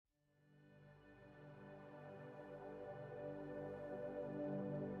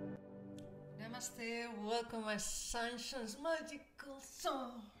Namaste, welcome my sunshine's magical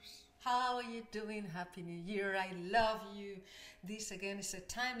souls. How are you doing? Happy New Year, I love you. This again is a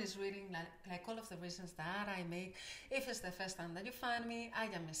timeless reading like all of the reasons that I make. If it's the first time that you find me, I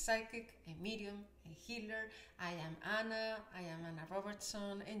am a psychic, a medium, a healer. I am Ana, I am Ana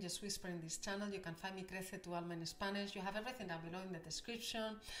Robertson, Angels Whisper in this channel. You can find me 𝐌𝐚𝐿 𝐤𝐴 in Spanish. You have everything down below in the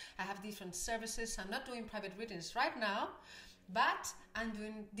description. I have different services. I'm not doing private readings right now, but I'm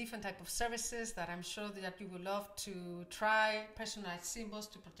doing different type of services that I'm sure that you will love to try. Personalized symbols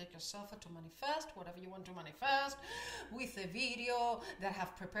to protect yourself or to manifest whatever you want to manifest, with a video that I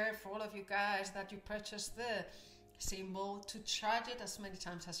have prepared for all of you guys, that you purchase the symbol to charge it as many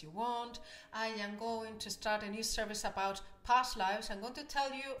times as you want. I am going to start a new service about past lives. I'm going to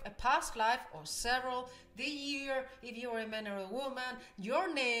tell you a past life or several, the year, if you're a man or a woman,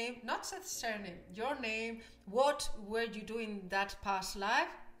 your name, not the surname, your name, what were you doing that past life.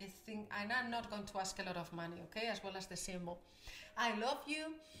 And I'm not going to ask a lot of money, okay, as well as the symbol. I love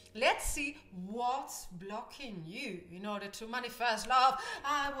you. Let's see what's blocking you in order to manifest love.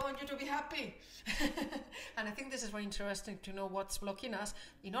 I want you to be happy. And I think this is very interesting to know what's blocking us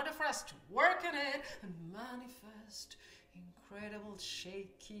in order for us to work on it and manifest incredible,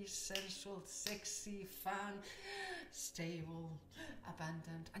 shaky, sensual, sexy, fun, stable,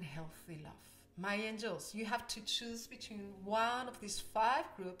 abundant, and healthy love. My angels, you have to choose between one of these 5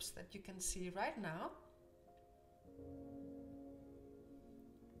 groups that you can see right now.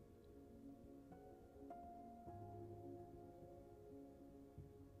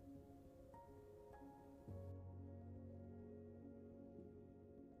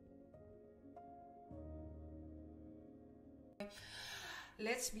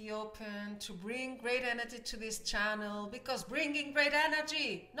 Let's be open to bring great energy to this channel, because bringing great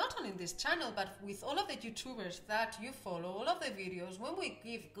energy, not only in this channel, but with all of the YouTubers that you follow, all of the videos, when we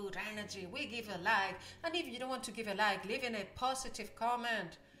give good energy, we give a like. And if you don't want to give a like, leave in a positive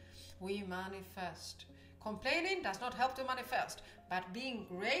comment. We manifest. Complaining does not help to manifest, but being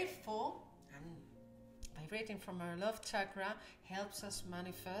grateful and vibrating from our love chakra helps us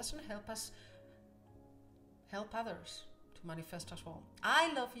manifest and help others manifest as well.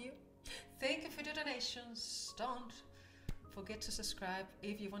 I love you. Thank you for your donations. Don't forget to subscribe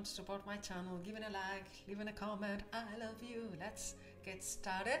if you want to support my channel. Give it a like, leave in a comment. I love you. Let's get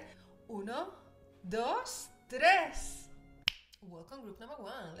started. 1, 2, 3. Welcome group number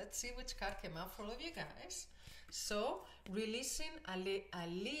 1. Let's see which card came out for all of you guys. So, releasing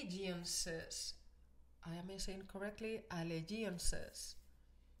allegiances. I am saying correctly, allegiances.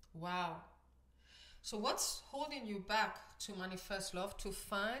 Wow. So what's holding you back to manifest love, to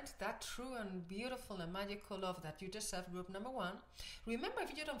find that true and beautiful and magical love that you deserve, group number 1? Remember,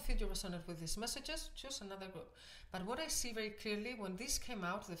 if you don't feel you resonate with these messages, choose another group. But what I see very clearly when this came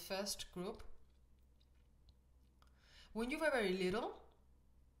out, the first group, when you were very little,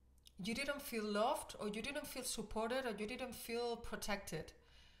 you didn't feel loved, or you didn't feel supported, or you didn't feel protected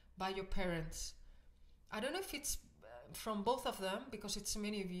by your parents. I don't know if it's from both of them, because it's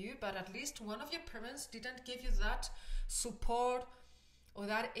many of you, but at least one of your parents didn't give you that support or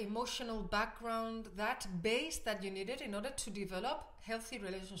that emotional background, that base that you needed in order to develop healthy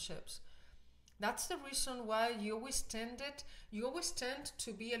relationships. That's the reason why you always tend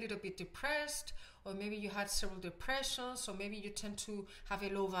to be a little bit depressed, or maybe you had several depressions, or maybe you tend to have a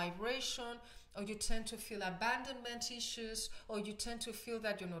low vibration, or you tend to feel abandonment issues, or you tend to feel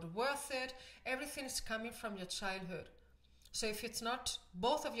that you're not worth it. Everything is coming from your childhood. So if it's not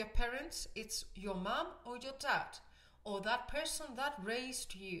both of your parents, it's your mom or your dad, or that person that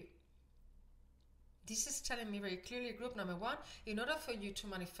raised you. This is telling me very clearly, group number 1, in order for you to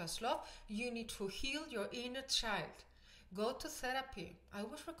manifest love, you need to heal your inner child. Go to therapy. I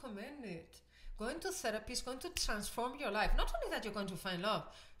would recommend it. Going to therapy is going to transform your life. Not only that you're going to find love,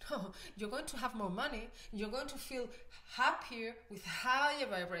 no, you're going to have more money, you're going to feel happier with higher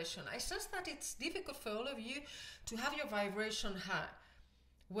vibration. I sense that it's difficult for all of you to have your vibration high.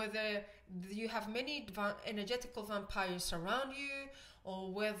 Whether you have many energetical vampires around you,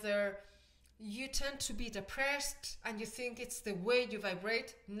 or whether you tend to be depressed and you think it's the way you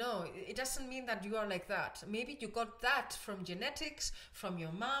vibrate. No, it doesn't mean that you are like that. Maybe you got that from genetics, from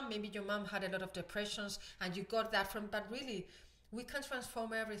your mom. Maybe your mom had a lot of depressions and you got that from, but really, we can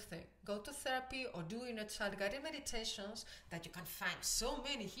transform everything. Go to therapy or do inner child guided meditations that you can find so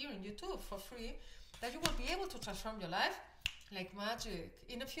many here on YouTube for free, that you will be able to transform your life like magic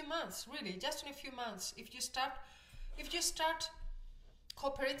in a few months, really, just in a few months. If you start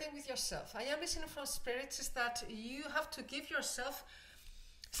cooperating with yourself. I am listening from spirits is that you have to give yourself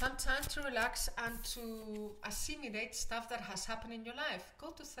some time to relax and to assimilate stuff that has happened in your life.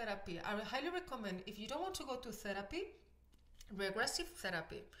 Go to therapy. I highly recommend, if you don't want to go to therapy, regressive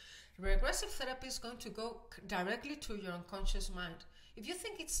therapy. Regressive therapy is going to go directly to your unconscious mind. If you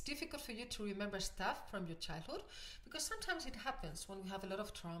think it's difficult for you to remember stuff from your childhood, because sometimes it happens when we have a lot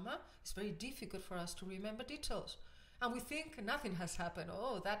of trauma, it's very difficult for us to remember details. And we think nothing has happened.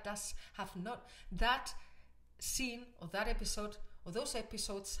 Oh, that scene or that episode or those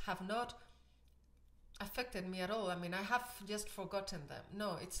episodes have not affected me at all. I mean, I have just forgotten them.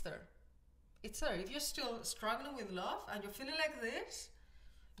 No, it's there. It's there. If you're still struggling with love and you're feeling like this,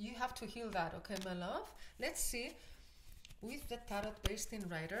 you have to heal that, okay, my love? Let's see. With the tarot based in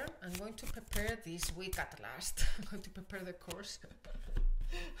Rider, I'm going to prepare this week at last. I'm going to prepare the course.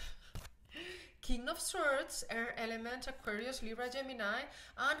 King of Swords, Air Element, Aquarius, Libra, Gemini,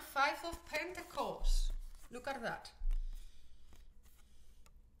 and Five of Pentacles. Look at that.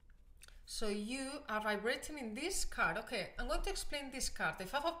 So you are vibrating in this card. Okay, I'm going to explain this card, the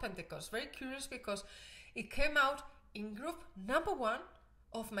Five of Pentacles. Very curious because it came out in group number 1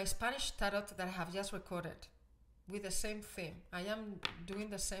 of my Spanish tarot that I have just recorded with the same theme. I am doing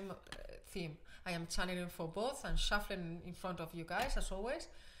the same theme. I am channeling for both and shuffling in front of you guys as always.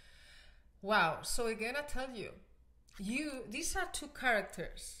 Wow. So again, I tell you, these are two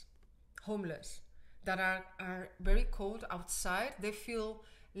characters, homeless, that are very cold outside. They feel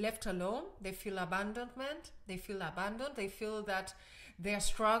left alone. They feel abandonment. They feel abandoned. They feel that they're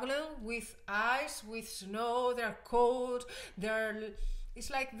struggling with ice, with snow. They're cold. It's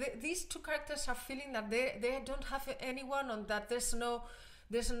like these two characters are feeling that they don't have anyone, and that there's no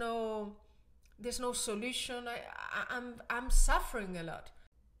solution. I'm suffering a lot.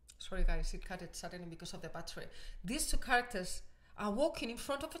 Sorry guys, it cut it suddenly because of the battery. These two characters are walking in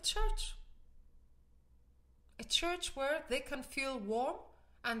front of a church where they can feel warm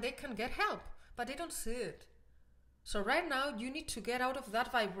and they can get help, but they don't see it. So right now you need to get out of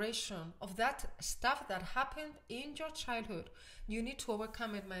that vibration, of that stuff that happened in your childhood. You need to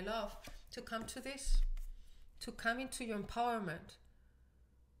overcome it, my love, to come to this, to come into your empowerment.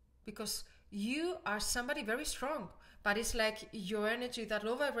 Because you are somebody very strong, but it's like your energy, that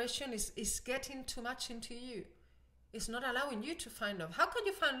low vibration is getting too much into you. It's not allowing you to find love. How can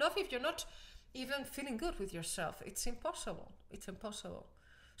you find love if you're not even feeling good with yourself? It's impossible. It's impossible.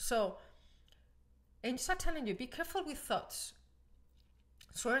 So, and start telling you, be careful with thoughts.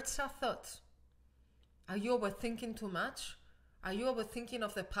 Swords are thoughts. Are you overthinking too much? Are you overthinking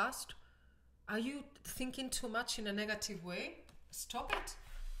of the past? Are you thinking too much in a negative way? Stop it.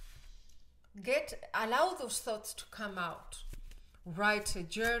 Allow those thoughts to come out. Write a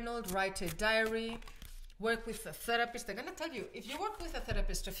journal, write a diary, work with a therapist. They're gonna tell you, if you work with a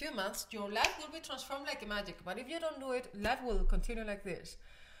therapist a few months, your life will be transformed like magic. But if you don't do it, life will continue like this.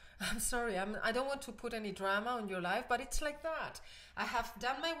 I'm sorry, I don't want to put any drama on your life, but it's like that. I have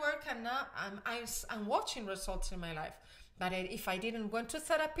done my work and now I'm watching results in my life. But if I didn't went to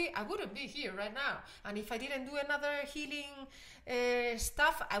therapy, I wouldn't be here right now. And if I didn't do another healing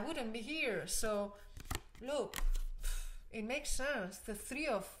stuff, I wouldn't be here. So look, it makes sense. The Three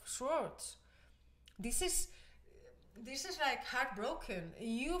of Swords. This is like heartbroken.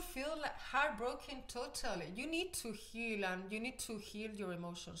 You feel like heartbroken totally. You need to heal, and you need to heal your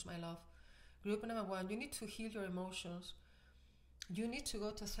emotions, my love. Group number 1, you need to heal your emotions. You need to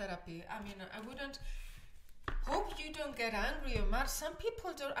go to therapy. I mean, I wouldn't hope you don't get angry or mad. Some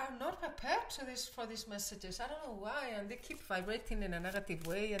people are not prepared for these messages. I don't know why, and they keep vibrating in a negative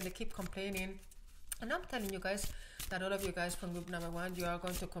way, and they keep complaining. And I'm telling you guys that all of you guys from group number 1, you are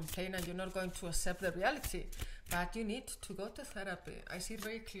going to complain and you're not going to accept the reality. But you need to go to therapy. I see it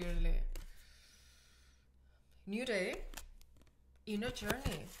very clearly. New day, inner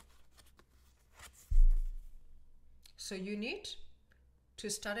journey. So you need to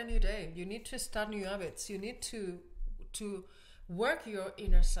start a new day. You need to start new habits. You need to work your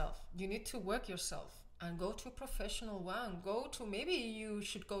inner self. You need to work yourself and go to a professional one. Maybe you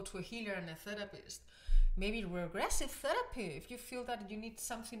should go to a healer and a therapist. Maybe regressive therapy if you feel that you need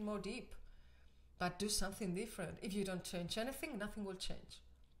something more deep. But do something different. If you don't change anything, nothing will change.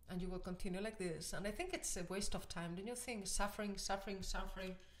 And you will continue like this. And I think it's a waste of time. Don't you think? Suffering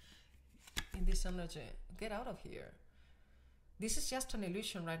in this energy. Get out of here. This is just an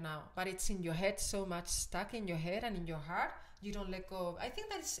illusion right now. But it's in your head so much, stuck in your head and in your heart. You don't let go. I think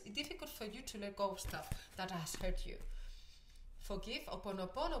that it's difficult for you to let go of stuff that has hurt you. Forgive.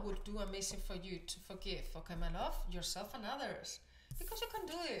 Oponopono would do amazing for you to forgive. Okay, my love, yourself and others. Because you can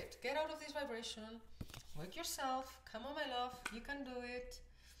do it. Get out of this vibration. Work yourself. Come on, my love. You can do it.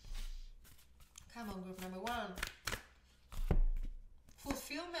 Come on, group number 1.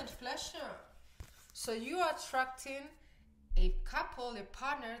 fulfillment, pleasure. So you are attracting a couple, a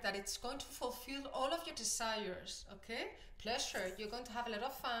partner that it's going to fulfill all of your desires, okay? Pleasure, you're going to have a lot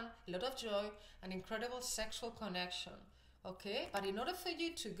of fun, a lot of joy, an incredible sexual connection, okay? But in order for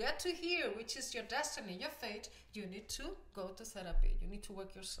you to get to here, which is your destiny, your fate, you need to go to therapy. You need to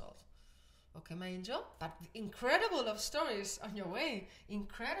work yourself. Okay, my angel? But incredible love stories on your way.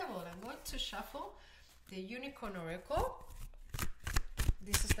 Incredible. I'm going to shuffle the Unicorn Oracle.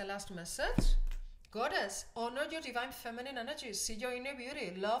 This is the last message. Goddess, honor your divine feminine energy. See your inner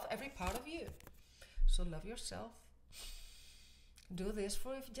beauty. Love every part of you. So love yourself. Do this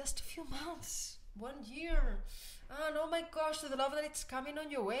for just a few months. 1 year. And oh my gosh, the love that it's coming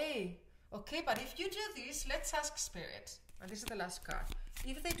on your way. Okay, but if you do this, let's ask Spirit. And this is the last card.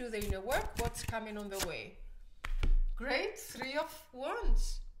 If they do the inner work, what's coming on the way? Great. 3 of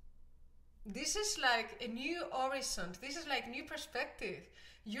Wands. This is like a new horizon. This is like new perspective.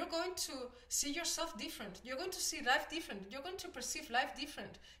 You're going to see yourself different. You're going to see life different. You're going to perceive life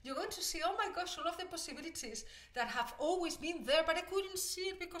different. You're going to see, oh my gosh, all of the possibilities that have always been there, but I couldn't see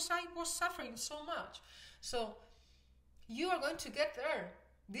it because I was suffering so much. So you are going to get there.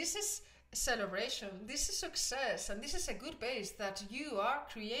 This is celebration. This is success. And this is a good base that you are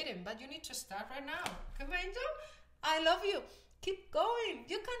creating, but you need to start right now. Come on, angel. I love you. Keep going.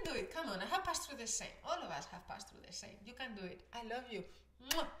 You can do it. Come on. I have passed through the same. All of us have passed through the same. You can do it. I love you.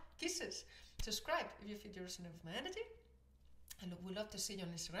 Mwah. Kisses. Subscribe if you feel you're resonating with my energy. And we love to see you on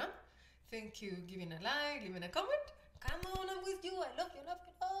Instagram. Thank you. Giving a like, leaving a comment. Come on, I'm with you. I love you, love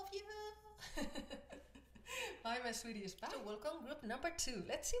you, love you. Bye, my sweeties. Bye. So welcome group number 2.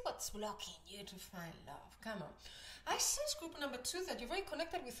 Let's see what's blocking you to find love. Come on. I sense group number 2 that you're very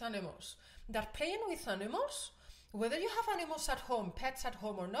connected with animals. That playing with animals, whether you have animals at home, pets at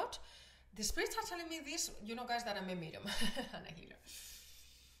home or not, the spirits are telling me this, you know guys, that I'm a medium and a healer.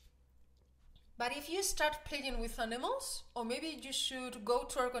 But if you start playing with animals, or maybe you should go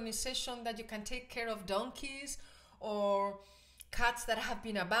to an organization that you can take care of donkeys or cats that have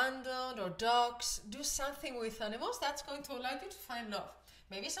been abandoned or dogs, do something with animals that's going to allow you to find love.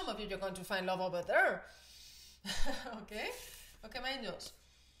 Maybe some of you are going to find love over there. Okay? Okay, my angels.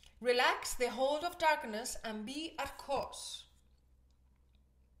 Relax the hold of darkness and be at cause.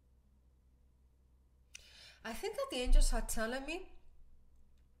 I think that the angels are telling me,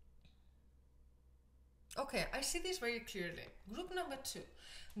 okay, I see this very clearly. Group number 2.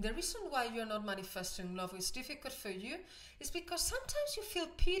 The reason why you're not manifesting love is difficult for you is because sometimes you feel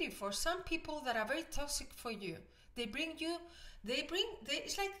pity for some people that are very toxic for you. They bring you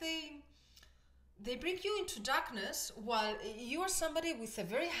into darkness while you are somebody with a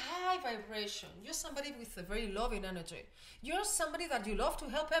very high vibration. You're somebody with a very loving energy. You're somebody that you love to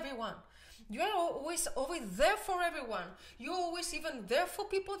help everyone. You're always there for everyone. You're always even there for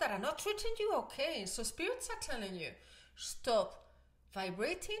people that are not treating you okay. So spirits are telling you, stop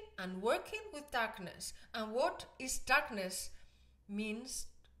vibrating and working with darkness. And what is darkness means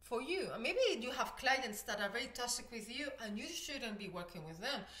for you. And maybe you have clients that are very toxic with you and you shouldn't be working with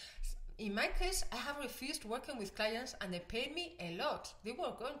them. In my case, I have refused working with clients and they paid me a lot. They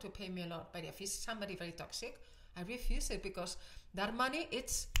were going to pay me a lot. But if it's somebody very toxic, I refuse it because that money,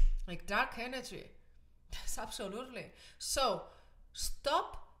 it's like dark energy. That's absolutely. So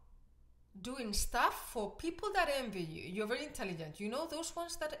stop doing stuff for people that envy you. You're very intelligent. You know those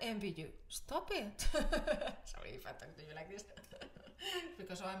ones that envy you. Stop it. Sorry if I talk to you like this.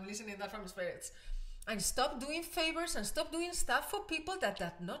 Because I'm listening that from spirits. And stop doing favors and stop doing stuff for people that do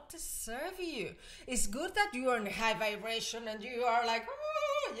not deserve you. It's good that you are in high vibration and you are like,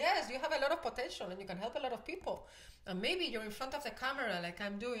 oh, yes, you have a lot of potential and you can help a lot of people. And maybe you're in front of the camera like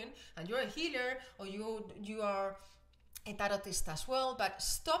I'm doing and you're a healer or you are a tarotist as well, but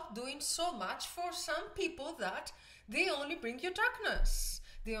stop doing so much for some people that they only bring you darkness.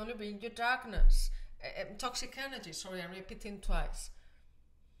 They only bring you darkness. Toxic energy, sorry, I'm repeating twice.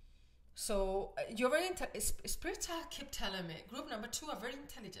 So you're very spirits keep telling me group number 2 are very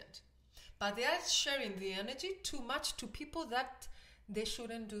intelligent, but they are sharing the energy too much to people that they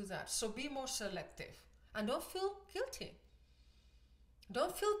shouldn't do that. So be more selective and don't feel guilty.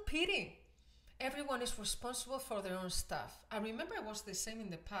 Don't feel pity. Everyone is responsible for their own stuff. I remember I was the same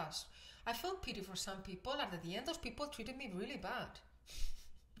in the past. I felt pity for some people and at the end those people treated me really bad.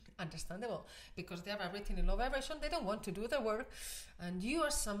 Understandable, because they are vibrating in low vibration, they don't want to do the work, and you are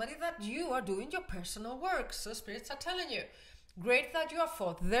somebody that you are doing your personal work. So spirits are telling you, great that you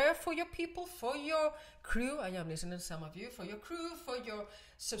are there for your people, for your crew. I am listening to some of you, for your crew, for your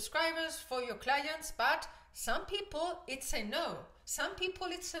subscribers, for your clients, but some people it's a no. Some people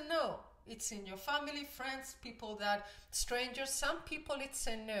it's a no. It's in your family, friends, people that, strangers. Some people it's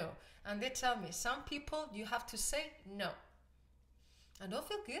a no. And they tell me, some people you have to say no. And don't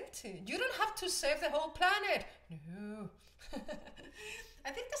feel guilty. You don't have to save the whole planet. No. I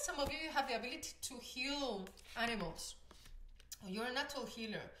think that some of you have the ability to heal animals. You're a natural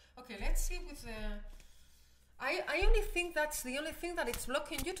healer. Okay, let's see with the... I only think that's the only thing that it's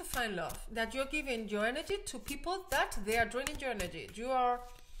blocking you to find love. That you're giving your energy to people that they are draining your energy. You are...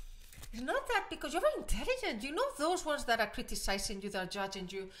 It's not that because you're very intelligent. You know those ones that are criticizing you, that are judging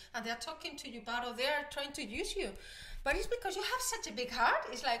you, and they're talking to you bad, or they're trying to use you. But it's because you have such a big heart.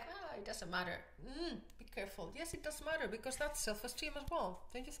 It's like, it doesn't matter. Be careful. Yes, it does matter, because that's self-esteem as well.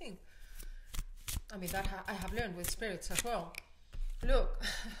 Don't you think? I mean, that I have learned with spirits as well. Look,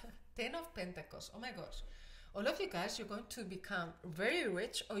 10 of Pentacles. Oh my gosh. All of you guys, you're going to become very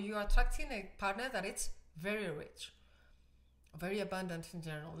rich, or you're attracting a partner that is very rich. Very abundant in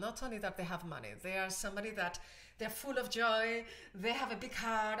general. Not only that they have money, they are somebody that they're full of joy, they have a big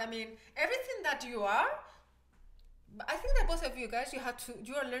heart. I mean, everything that you are. I think that both of you guys,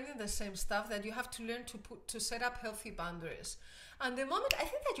 you are learning the same stuff, that you have to learn to set up healthy boundaries. And the moment, I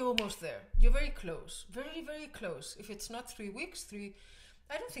think that you're almost there. You're very close, very, very close. If it's not 3 weeks,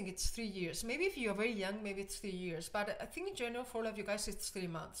 I don't think it's 3 years. Maybe if you're very young, maybe it's 3 years. But I think in general, for all of you guys, it's 3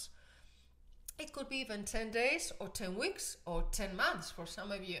 months. It could be even 10 days or 10 weeks or 10 months for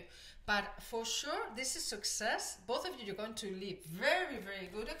some of you. But for sure, this is success. Both of you, you're going to live very, very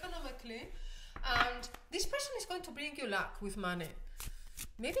good economically. And this person is going to bring you luck with money.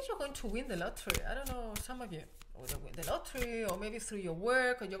 Maybe you're going to win the lottery. I don't know, some of you will win the lottery, or maybe through your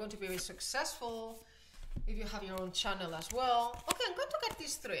work, or you're going to be very successful if you have your own channel as well. Okay, I'm going to get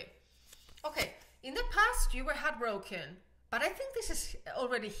these 3. Okay, in the past, you were heartbroken. But I think this is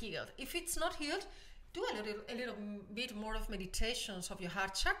already healed. If it's not healed, do a little bit more of meditations of your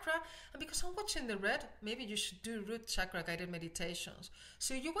heart chakra. And because I'm watching the red, maybe you should do root chakra guided meditations.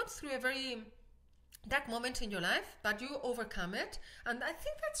 So you went through a very dark moment in your life, but you overcome it. And I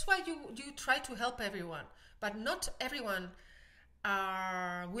think that's why you try to help everyone. But not everyone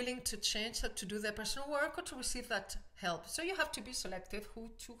are willing to change, to do their personal work, or to receive that help. So you have to be selective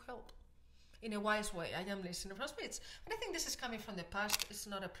who to help. In a wise way. I am listening from spirits. But I think this is coming from the past. It's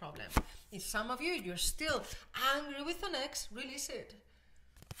not a problem. If some of you, you're still angry with an ex, release it.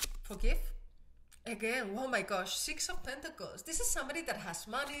 Forgive. Again, oh my gosh, 6 of Pentacles. This is somebody that has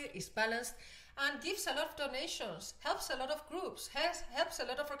money, is balanced, and gives a lot of donations, helps a lot of groups, helps a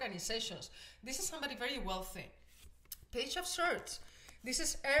lot of organizations. This is somebody very wealthy. Page of Swords. This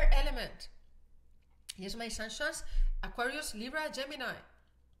is air element. Yes, my sunshines, Aquarius, Libra, Gemini.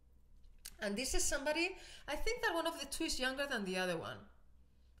 And this is somebody, I think that one of the 2 is younger than the other one.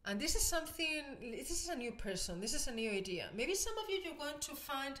 And this is something, this is a new person, this is a new idea. Maybe some of you, you're going to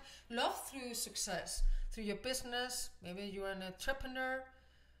find love through success, through your business. Maybe you're an entrepreneur.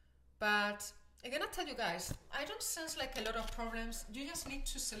 But again, I tell you guys, I don't sense like a lot of problems. You just need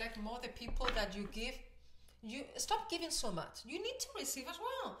to select more the people that you give. You stop giving so much. You need to receive as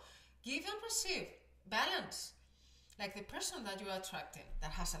well. Give and receive. Balance. Like the person that you are attracting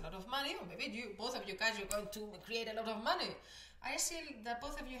that has a lot of money, or maybe both of you guys, you're going to create a lot of money. I see that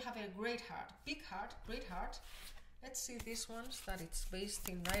both of you have a great heart, big heart, great heart. Let's see these ones that it's based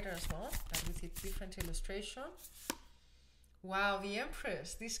in Rider as well, but with a different illustration. Wow, the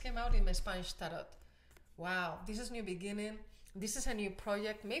Empress. This came out in my Spanish tarot. Wow, this is new beginning. This is a new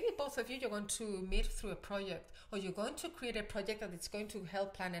project. Maybe both of you, you're going to meet through a project, or you're going to create a project that is going to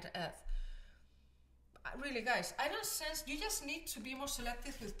help planet Earth. Really, guys, I don't sense, you just need to be more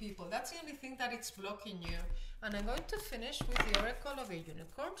selective with people. That's the only thing that it's blocking you. And I'm going to finish with the Oracle of the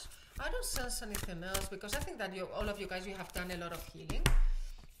Unicorns. I don't sense anything else, because I think that all of you guys, you have done a lot of healing.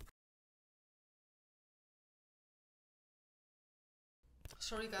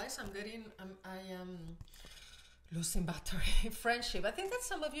 Sorry, guys, I am losing battery. Friendship. I think that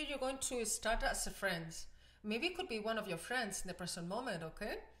some of you, you're going to start as a friends. Maybe it could be one of your friends in the present moment,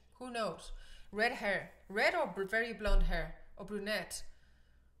 okay? Who knows? Red hair, red or very blonde hair, or brunette,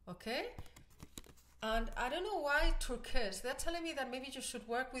 okay? And I don't know why turquoise. They're telling me that maybe you should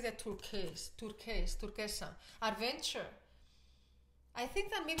work with a turquesa, adventure. I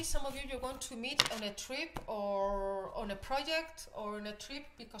think that maybe some of you, you're going to meet on a trip or on a project or on a trip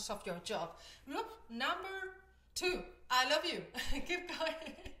because of your job. Look, number 2, I love you. Keep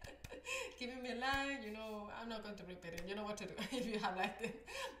going. Giving me a like, you know, I'm not going to repeat it. You know what to do if you have liked it.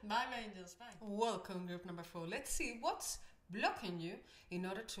 Bye, my angels. Bye. Welcome, group number 4. Let's see what's blocking you in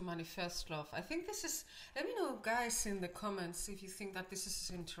order to manifest love. I think this is, let me know, guys, in the comments if you think that this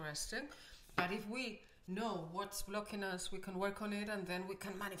is interesting. But if we know what's blocking us, we can work on it, and then we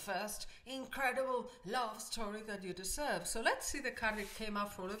can manifest incredible love story that you deserve. So let's see the card that came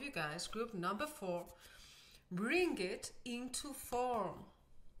out for all of you guys. Group number 4. Bring it into form.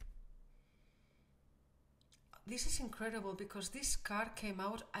 This is incredible because this card came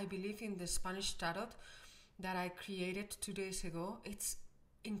out, I believe, in the Spanish tarot that I created 2 days ago. It's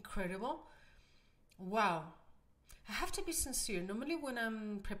incredible. Wow. I have to be sincere. Normally when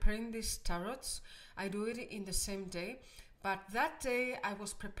I'm preparing these tarots, I do it in the same day. But that day I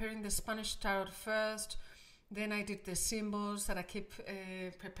was preparing the Spanish tarot first. Then I did the symbols that I keep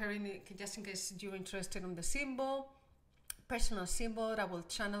preparing just in case you're interested in the symbol. Personal symbol that I will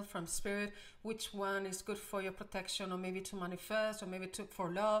channel from spirit, which one is good for your protection, or maybe to manifest, or maybe for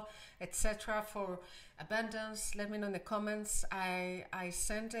love, etc., for abundance. Let me know in the comments. I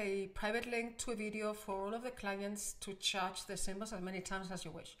sent a private link to a video for all of the clients to charge the symbols as many times as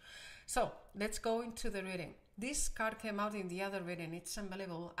you wish. So let's go into the reading. This card came out in the other reading. It's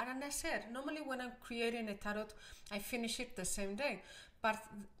unbelievable. And I said, normally when I'm creating a tarot, I finish it the same day. But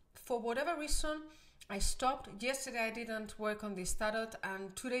for whatever reason, I stopped. Yesterday I didn't work on this tarot,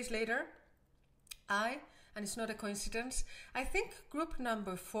 and 2 days later, and it's not a coincidence, I think group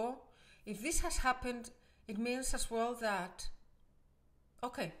number 4, if this has happened, it means as well that,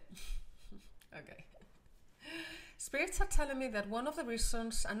 okay, okay. Spirits are telling me that one of the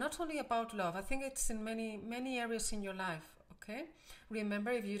reasons, and not only about love, I think it's in many areas in your life, okay?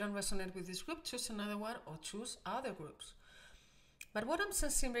 Remember, if you don't resonate with this group, choose another one or choose other groups. But what I'm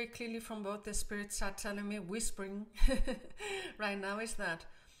sensing very clearly from what the spirits are telling me, whispering right now, is that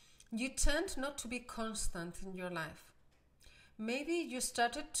you tend not to be constant in your life. Maybe you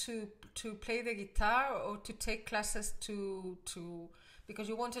started to play the guitar or to take classes because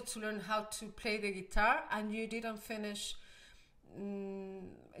you wanted to learn how to play the guitar, and you didn't finish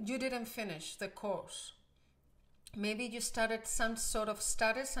the course. Maybe you started some sort of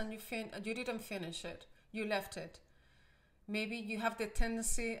studies and you didn't finish it. You left it. Maybe you have the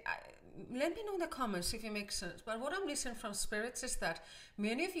tendency, let me know in the comments if it makes sense, but what I'm listening from spirits is that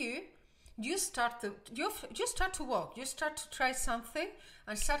many of you, you start to walk, you start to try something,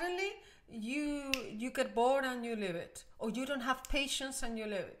 and suddenly you get bored and you leave it, or you don't have patience and you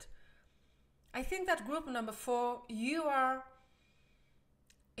leave it. I think that group number 4, you are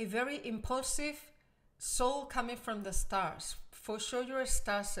a very impulsive soul coming from the stars. For sure, you're a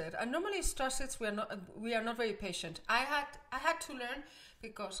star set, and normally star sets we are not very patient. I had to learn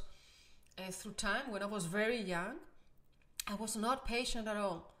because through time, when I was very young, I was not patient at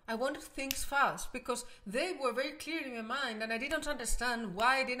all. I wanted things fast because they were very clear in my mind, and I didn't understand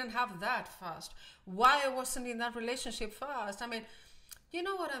why I didn't have that fast, why I wasn't in that relationship fast. I mean, you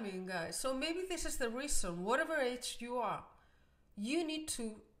know what I mean, guys. So maybe this is the reason. Whatever age you are, you need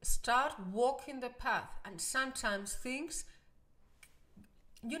to start walking the path, and sometimes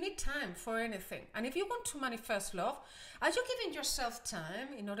you need time for anything. And if you want to manifest love, are you giving yourself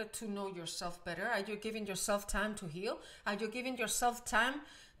time in order to know yourself better? Are you giving yourself time to heal? Are you giving yourself time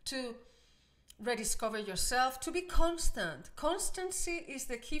to rediscover yourself, to be constant? Constancy is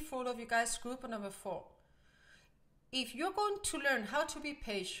the key for all of you guys, group number 4. If you're going to learn how to be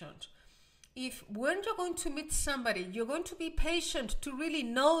patient, if when you're going to meet somebody, you're going to be patient to really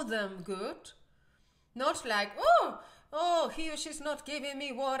know them good, not like, oh, he or she's not giving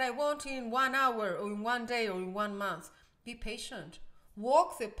me what I want in 1 hour or in 1 day or in 1 month. Be patient.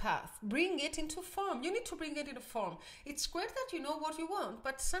 Walk the path. Bring it into form. You need to bring it into form. It's great that you know what you want,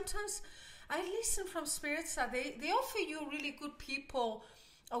 but sometimes I listen from spirits that they offer you really good people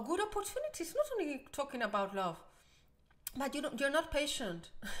or good opportunities, not only talking about love, but you're not patient.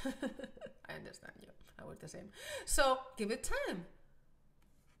 I understand you. I was the same. So give it time.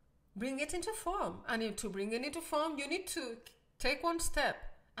 Bring it into form. And to bring it into form, you need to take one step,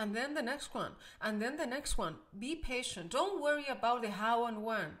 and then the next one, and then the next one. Be patient. Don't worry about the how and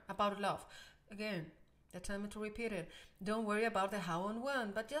when, about love. Again, the time to repeat it. Don't worry about the how and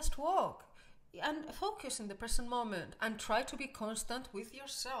when, but just walk and focus in the present moment, and try to be constant with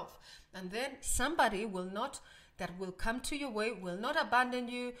yourself. And then somebody that will come to your way, will not abandon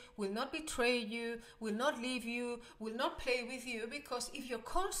you, will not betray you, will not leave you, will not play with you. Because if you're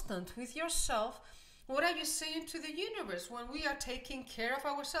constant with yourself, what are you saying to the universe when we are taking care of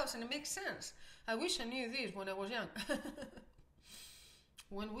ourselves? And it makes sense. I wish I knew this when I was young.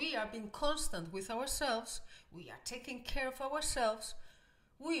 When we are being constant with ourselves, we are taking care of ourselves,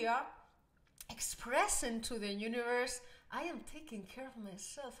 we are expressing to the universe, I am taking care of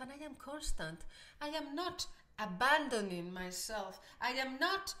myself and I am constant. I am not abandoning myself. I am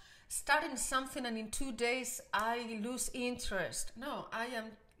not starting something and in 2 days I lose interest. No, I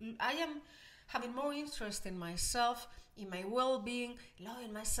am having more interest in myself, in my well-being,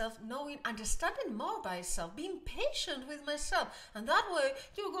 loving myself, knowing, understanding more by myself, being patient with myself. And that way,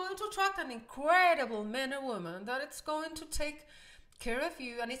 you're going to attract an incredible man or woman that it's going to take care of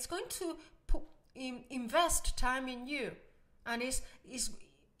you, and it's going to invest time in you, and is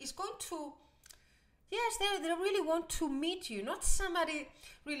going to, yes, they really want to meet you, not somebody,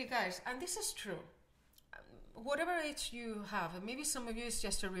 really, guys, and this is true. Whatever age you have, and maybe some of you it's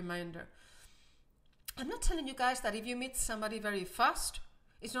just a reminder. I'm not telling you guys that if you meet somebody very fast,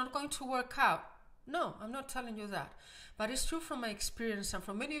 it's not going to work out. No, I'm not telling you that. But it's true from my experience, and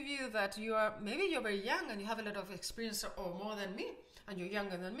from many of you that maybe you're very young and you have a lot of experience, or more than me, and you're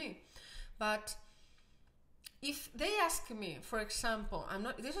younger than me. But if they ask me, for example,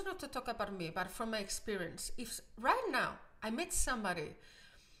 this is not to talk about me, but from my experience, if right now I met somebody,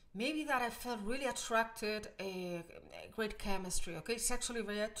 maybe that I felt really attracted, a great chemistry, okay, sexually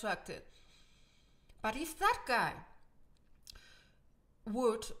very attracted. But if that guy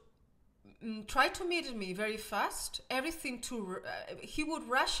would try to meet me very fast, he would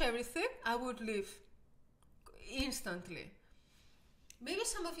rush everything, I would leave instantly. Maybe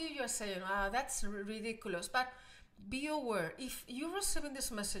some of you are saying, that's ridiculous, but be aware, if you're receiving these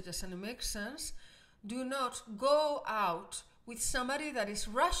messages and it makes sense, do not go out with somebody that is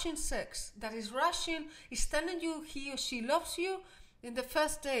rushing sex, is telling you he or she loves you in the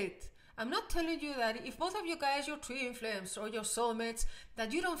first date. I'm not telling you that if both of you guys, your twin flames or your soulmates,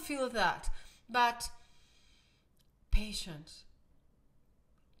 that you don't feel that, but patience,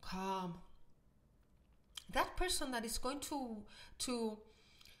 calm. That person that is going to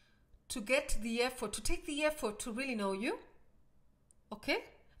get the effort, to take the effort to really know you, okay?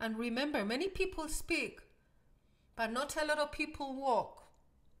 And remember, many people speak, but not a lot of people walk.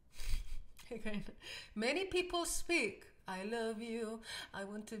 Again, many people speak, I love you, I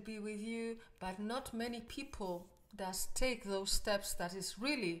want to be with you, but not many people does take those steps that is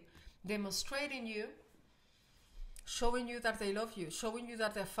really demonstrating you, showing you that they love you, showing you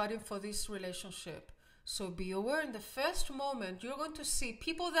that they're fighting for this relationship. So be aware, in the first moment, you're going to see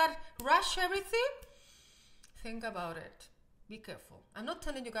people that rush everything. Think about it. Be careful. I'm not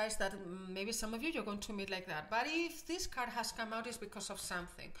telling you guys that maybe some of you you're going to meet like that, but if this card has come out, it's because of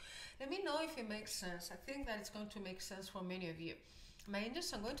something. Let me know if it makes sense. I think that it's going to make sense for many of you. My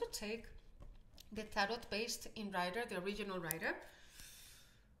angels, I'm going to take the tarot based in Rider, the original Rider.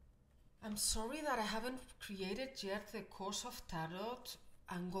 I'm sorry that I haven't created yet the course of tarot.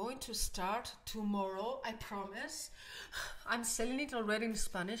 I'm going to start tomorrow, I promise. I'm selling it already in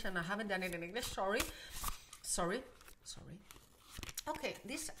Spanish and I haven't done it in English. Sorry. Okay,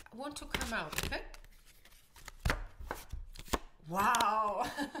 this want to come out, okay? Wow.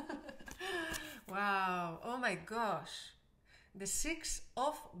 Wow. Oh my gosh. The 6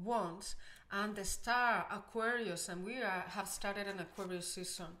 of Wands and the star Aquarius, and we have started an Aquarius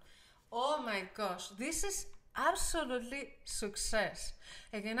season. Oh my gosh. This is absolutely success.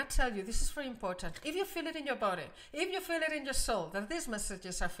 Again, I tell you, this is very important. If you feel it in your body, if you feel it in your soul, that these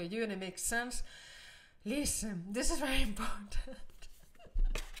messages are for you and it makes sense, listen, this is very important.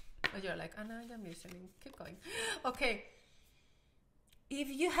 You're like, Anna, I'm listening. Keep going. Okay. If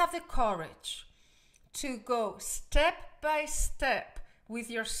you have the courage to go step by step with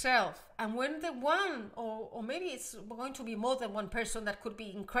yourself, and when the one, or maybe it's going to be more than one person that could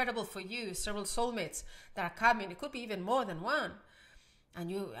be incredible for you, several soulmates that are coming, it could be even more than one, and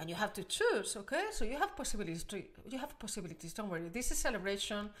you have to choose, okay? So you have possibilities, don't worry. This is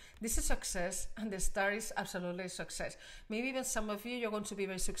celebration, this is success, and the star is absolutely success. Maybe even some of you, you're going to be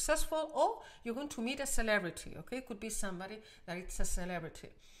very successful, or you're going to meet a celebrity, okay? It could be somebody that it's a celebrity.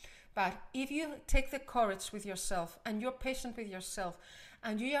 But if you take the courage with yourself and you're patient with yourself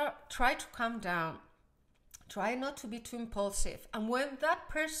and try to calm down, try not to be too impulsive. And when that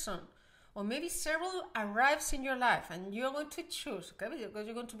person, or maybe several, arrives in your life and you're going to choose, okay, because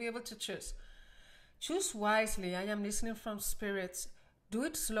you're going to be able to choose wisely. I am listening from spirits. Do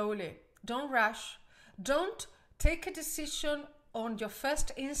it slowly. Don't rush. Don't take a decision on your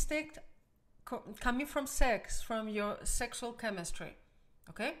first instinct coming from sex, from your sexual chemistry.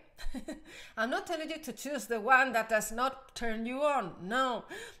 Okay? I'm not telling you to choose the one that does not turn you on. No.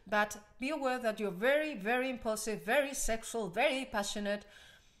 But be aware that you're very, very impulsive, very sexual, very passionate,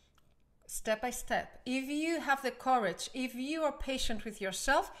 step by step. If you have the courage, if you are patient with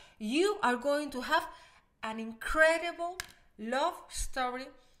yourself, you are going to have an incredible love story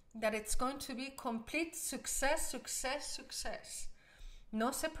that it's going to be complete success, success, success.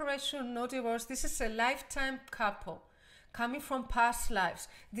 No separation, no divorce. This is a lifetime couple. Coming from past lives.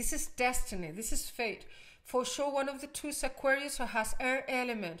 This is destiny. This is fate. For sure, one of the two is Aquarius or has air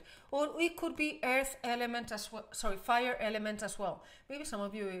element, or it could be earth element as well. Sorry, fire element as well. Maybe some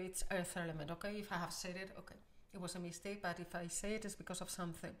of you it's earth element. Okay, if I have said it, okay, it was a mistake. But if I say it, it's because of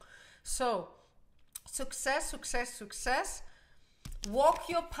something. So, success, success, success. Walk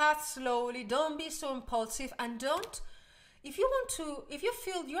your path slowly. Don't be so impulsive, and don't. If you want to, if you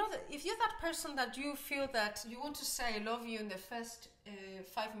feel if you're that person that you feel that you want to say I love you in the first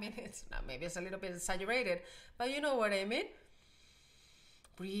 5 minutes, now maybe it's a little bit exaggerated, but you know what I mean.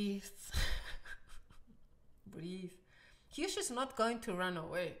 Breathe. Breathe. He or she's not going to run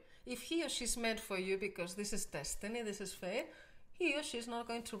away. If he or she's meant for you, because this is destiny, this is fate, he or she's not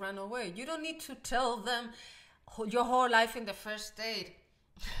going to run away. You don't need to tell them your whole life in the first date.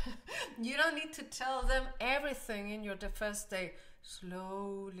 You don't need to tell them everything in the first date.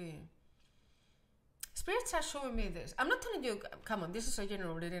 Slowly. Spirits are showing me this. I'm not telling you, come on, this is a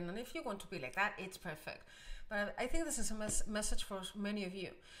general reading, and if you want to be like that, it's perfect. But I think this is a message for many of you.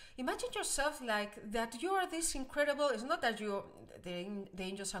 Imagine yourself like that you are this incredible. It's not that the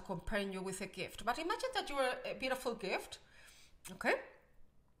angels are comparing you with a gift, but imagine that you are a beautiful gift, okay?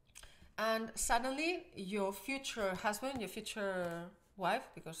 And suddenly your future husband, your future wife,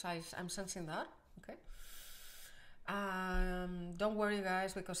 because I'm sensing that, okay? Don't worry,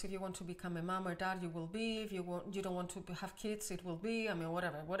 guys, because if you want to become a mom or dad, you will be. If you don't want to have kids, it will be. I mean,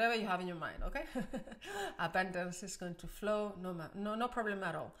 whatever you have in your mind, okay? Abundance is going to flow, no problem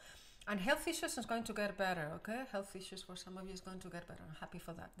at all. And health issues is going to get better, okay? Health issues for some of you is going to get better. I'm happy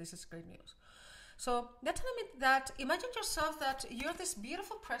for that. This is great news. So they're telling me that imagine yourself that you're this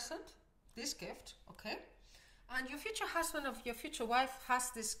beautiful present, this gift, okay? And your future husband or your future wife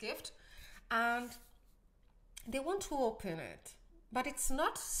has this gift, and they want to open it, but it's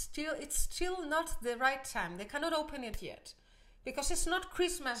still not the right time. They cannot open it yet because it's not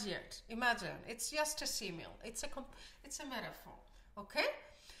Christmas yet. Imagine, it's just a simile. It's a metaphor, okay?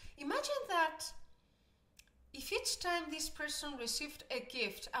 Imagine that if each time this person received a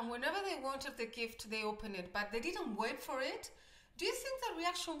gift and whenever they wanted the gift, they opened it, but they didn't wait for it, do you think the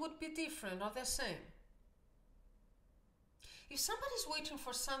reaction would be different or the same? If somebody's waiting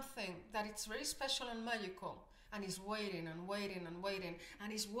for something that it's very special and magical, and is waiting and waiting and waiting,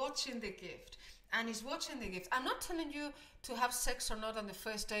 and is watching the gift, and is watching the gift. I'm not telling you to have sex or not on the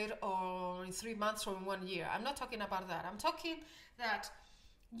first date or in 3 months or in 1 year. I'm not talking about that. I'm talking that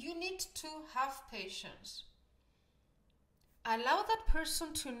you need to have patience. Allow that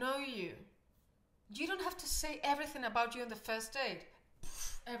person to know you. You don't have to say everything about you on the first date.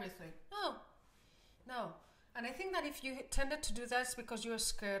 Everything. No. And I think that if you tended to do that, it's because you're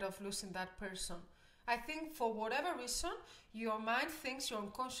scared of losing that person. I think for whatever reason, your mind thinks, your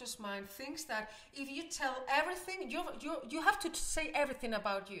unconscious mind thinks that if you tell everything, you have to say everything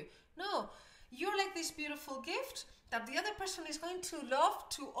about you. No, you're like this beautiful gift that the other person is going to love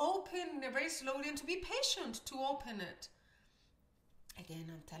to open very slowly and to be patient to open it. Again,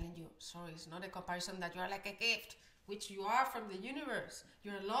 I'm telling you, sorry, it's not a comparison that you are like a gift, which you are from the universe.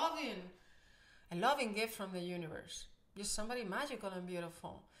 You're a loving gift from the universe. You're somebody magical and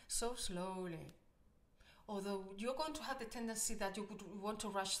beautiful. So slowly. Although you're going to have the tendency that you would want to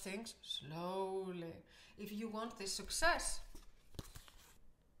rush things, slowly. If you want the success,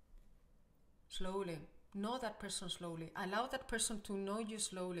 slowly. Know that person slowly. Allow that person to know you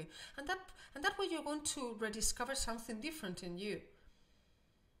slowly. And that way you're going to rediscover something different in you.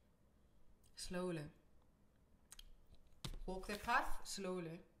 Slowly. Walk the path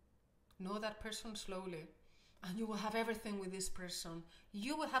slowly. Know that person slowly. And you will have everything with this person.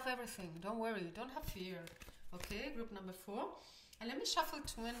 You will have everything. Don't worry. Don't have fear. Okay, group number 4. And let me shuffle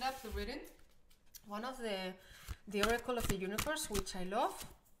to end up the reading. One of the Oracle of the Universe, which I love.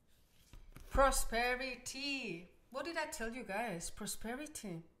 Prosperity. What did I tell you guys?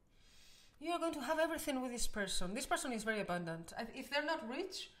 Prosperity. You are going to have everything with this person. This person is very abundant. If they're not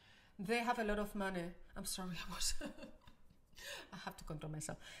rich, they have a lot of money. I'm sorry, I have to control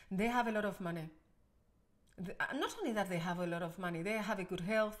myself. They have a lot of money. Not only that they have a lot of money, they have a good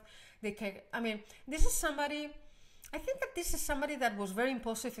health. They can, this is somebody, I think that this is somebody that was very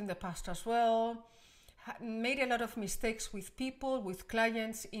impulsive in the past as well, made a lot of mistakes with people, with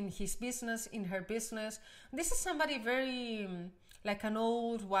clients, in his business, in her business. This is somebody very, like an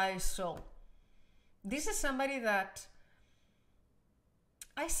old wise soul. This is somebody that,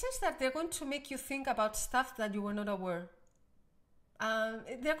 I sense that they're going to make you think about stuff that you were not aware.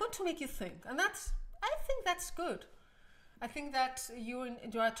 They're going to make you think, and I think that's good. I think that you're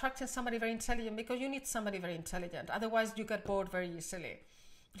attracting somebody very intelligent because you need somebody very intelligent. Otherwise, you get bored very easily.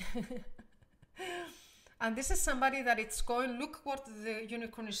 And this is somebody that it's going, look what the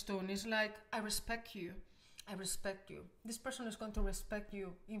unicorn is doing. It's like, I respect you. I respect you. This person is going to respect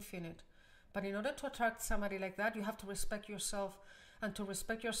you infinite. But in order to attract somebody like that, you have to respect yourself. And to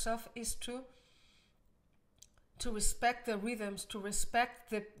respect yourself is to respect the rhythms, to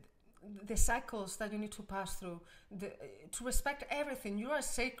respect the cycles that you need to pass through, to respect everything. You are a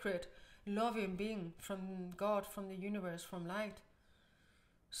sacred, loving being from God, from the universe, from light.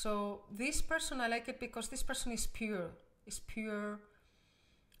 So this person, I like it because this person is pure,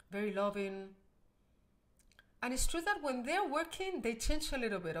 very loving. And it's true that when they're working, they change a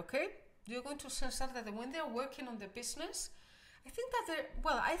little bit, okay? You're going to sense that when they're working on the business, I think that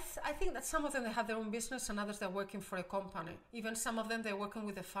I think that some of them, they have their own business, and others they're working for a company. Even some of them, they're working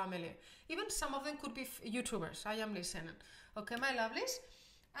with a family. Even some of them could be YouTubers. I am listening. Okay, my lovelies?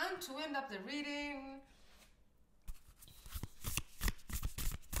 And to end up the reading,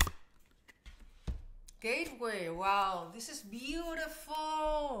 Gateway. Wow, this is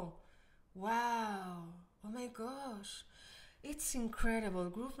beautiful. Wow. Oh my gosh. It's incredible.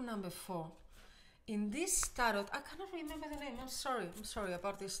 Group number 4. In this tarot, I cannot remember the name. I'm sorry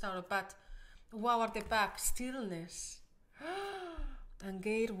about this tarot, but wow, at the back, stillness and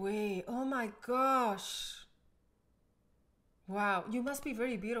gateway. Oh my gosh. Wow, you must be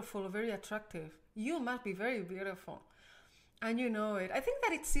very beautiful, very attractive. You must be very beautiful, and you know it. I think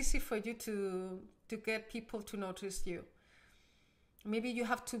that it's easy for you to get people to notice you. Maybe you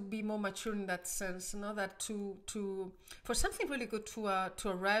have to be more mature in that sense. You know that for something really good to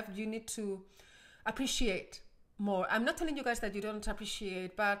arrive, you need to appreciate more. I'm not telling you guys that you don't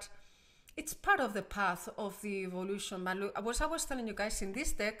appreciate, but it's part of the path of the evolution. But look, as I was telling you guys, in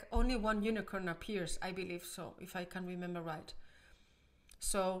this deck, only one unicorn appears, I believe so, if I can remember right.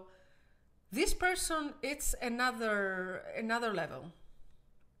 So this person, it's another level.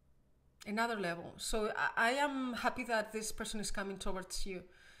 Another level. So I am happy that this person is coming towards you.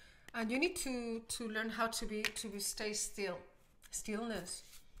 And you need to learn how to stay still. Stillness.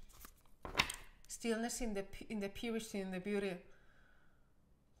 Stillness in the purity, in the beauty.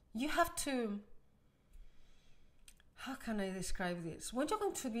 You have to, how can I describe this? When you're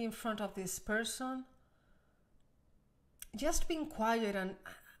going to be in front of this person, just being quiet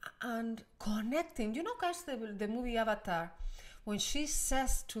and connecting. You know, guys, the movie Avatar, when she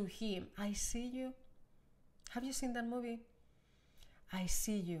says to him, I see you. Have you seen that movie? I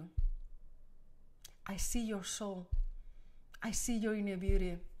see you. I see your soul. I see your inner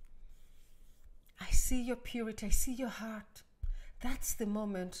beauty. I see your purity. I see your heart. That's the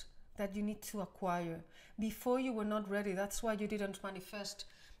moment that you need to acquire. Before, you were not ready. That's why you didn't manifest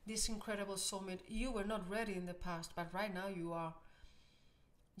this incredible soulmate. You were not ready in the past, but right now you are.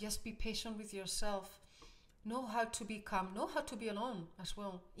 Just be patient with yourself. Know how to be calm. Know how to be alone as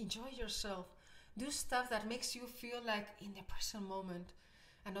well. Enjoy yourself. Do stuff that makes you feel like in the present moment,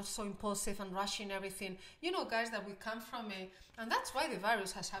 and not so impulsive and rushing everything. You know, guys, that we come from and that's why the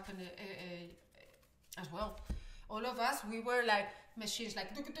virus has happened as well. All of us, we were like machines,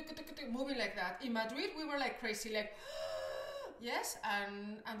 like moving like that. In Madrid, we were like crazy, like yes,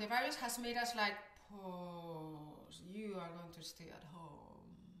 and the virus has made us like pause. You are going to stay at home.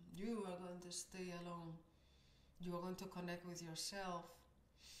 You are going to stay alone. You are going to connect with yourself.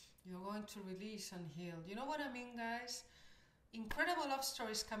 You're going to release and heal. You know what I mean, guys? Incredible love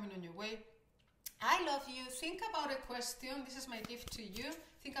stories coming on your way. I love you. Think about a question. This is my gift to you.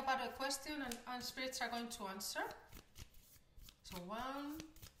 Think about a question, and spirits are going to answer. So 1,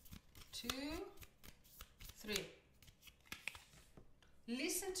 2, 3.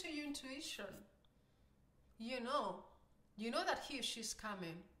 Listen to your intuition. You know that he or she's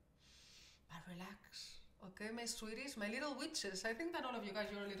coming. But relax. Okay, my sweeties, my little witches. I think that all of you guys,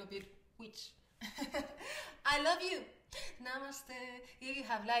 you're a little bit witch. I love you. Namaste. If you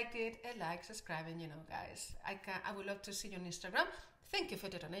have liked it, a like, subscribe, and you know, guys, I would love to see you on Instagram. Thank you for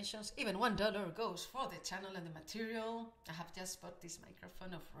the donations. Even $1 goes for the channel and the material. I have just bought this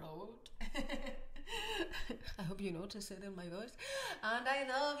microphone off-road. I hope you notice it in my voice. And I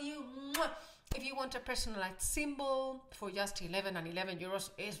love you. If you want a personalized symbol for just 11 and 11 euros,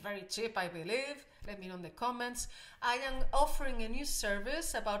 is very cheap, I believe. Let me know in the comments. I am offering a new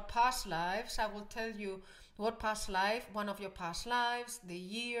service about past lives. I will tell you what past life, one of your past lives, the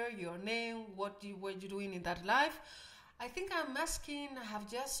year, your name, what you were doing in that life. I think I'm asking, I have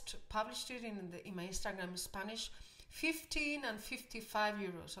just published it in my Instagram Spanish, 15 and 55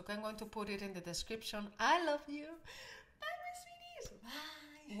 euros. Okay, I'm going to put it in the description. I love you. Bye, my sweeties.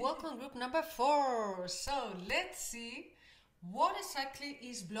 Bye. Welcome group number 4. So let's see What exactly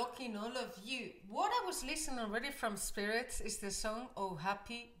is blocking all of you? What I was listening already from spirits is the song "Oh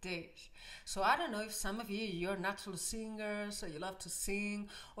Happy Days." So I don't know if some of you, you're natural singers, or you love to sing,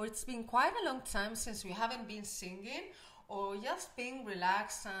 or it's been quite a long time since we haven't been singing, or just being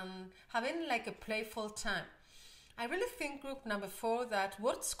relaxed and having like a playful time. I really think group number 4 that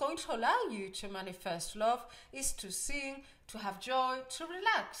what's going to allow you to manifest love is to sing, to have joy, to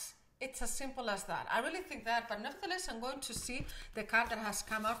relax. It's as simple as that. I really think that, but nevertheless, I'm going to see the card that has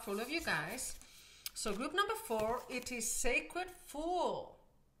come out for all of you guys. So group number 4, it is Sacred Fool.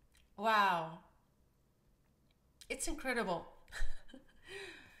 Wow. It's incredible.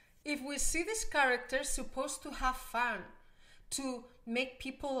 If we see this character supposed to have fun, to make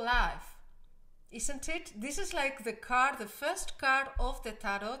people laugh, isn't it? This is like the card, the first card of the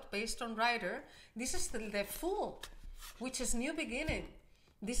tarot based on Rider. This is the Fool, which is new beginning.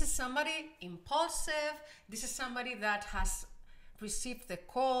 This is somebody impulsive. This is somebody that has received the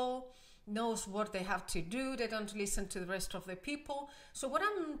call, knows what they have to do. They don't listen to the rest of the people. So what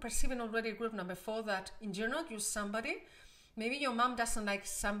I'm perceiving already, group number 4, that in general you're somebody, maybe your mom doesn't like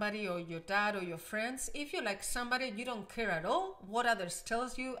somebody, or your dad, or your friends. If you like somebody, you don't care at all what others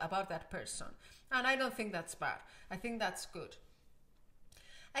tells you about that person. And I don't think that's bad. I think that's good.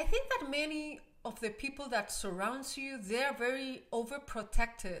 I think that many of the people that surrounds you, they're very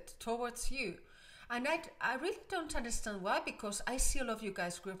overprotected towards you. And I really don't understand why, because I see all of you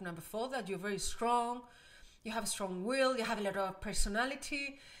guys, group number 4, that you're very strong, you have a strong will, you have a lot of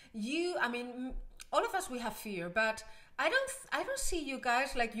personality. I mean, all of us, we have fear, but I don't see you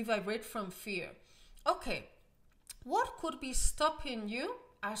guys like you vibrate from fear. Okay, what could be stopping you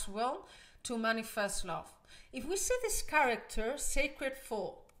as well to manifest love? If we see this character, Sacred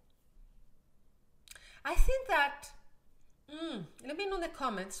Fool, I think that, let me know in the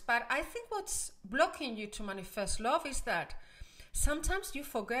comments, but I think what's blocking you to manifest love is that sometimes you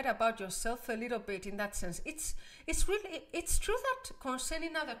forget about yourself a little bit in that sense. It's true that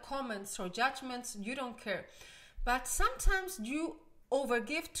concerning other comments or judgments, you don't care. But sometimes you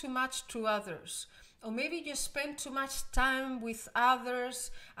overgive too much to others. Or maybe you spend too much time with others.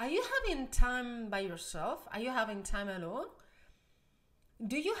 Are you having time by yourself? Are you having time alone?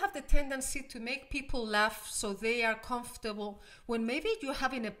 Do you have the tendency to make people laugh so they are comfortable when maybe you're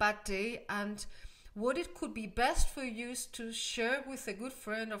having a bad day, and what it could be best for you is to share with a good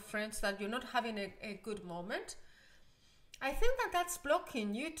friend or friends that you're not having a good moment? I think that that's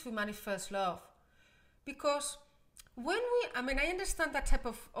blocking you to manifest love. Because I understand that type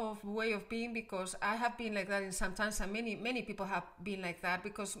of way of being, because I have been like that in sometimes, and many people have been like that,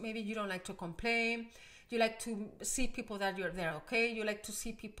 because maybe you don't like to complain. You like to see people that they're okay. You like to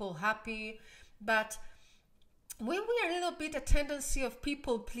see people happy. But when we are a little bit a tendency of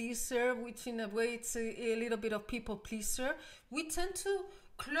people pleaser, which in a way it's a little bit of people pleaser, we tend to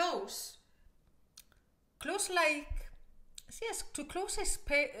close a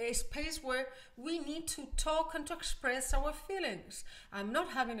space where we need to talk and to express our feelings. I'm not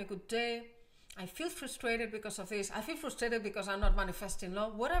having a good day. I feel frustrated because of this. I feel frustrated because I'm not manifesting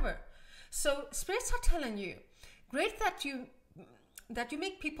love, whatever. So spirits are telling you, great that you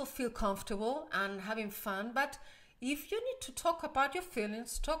make people feel comfortable and having fun, but if you need to talk about your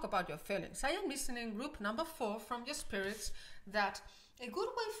feelings, talk about your feelings. I am listening group number 4 from your spirits that a good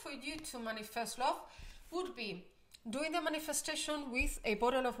way for you to manifest love would be doing the manifestation with a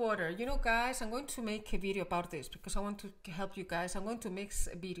bottle of water. You know, guys, I'm going to make a video about this because I want to help you guys. I'm going to make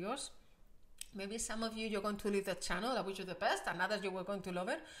videos. Maybe some of you, you're going to leave the channel. I wish you the best, and others you were going to love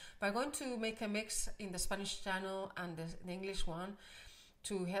it. But I'm going to make a mix in the Spanish channel and the English one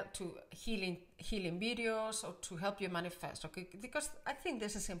to help to healing videos, or to help you manifest, okay? Because I think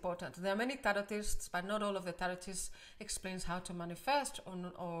this is important. There are many tarotists, but not all of the tarotists explains how to manifest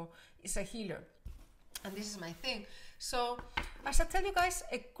or is a healer. And this is my thing. So, as I tell you guys,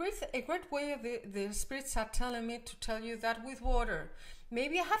 a great way the spirits are telling me to tell you that with water.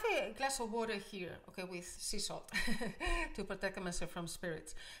 Maybe I have a glass of water here, okay, with sea salt to protect myself from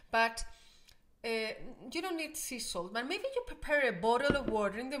spirits. But you don't need sea salt. But maybe you prepare a bottle of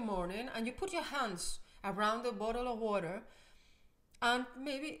water in the morning and you put your hands around the bottle of water. And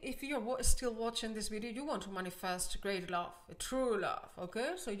maybe if you're still watching this video, you want to manifest great love, a true love,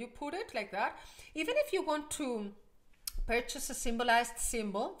 okay? So you put it like that. Even if you want to purchase a symbolized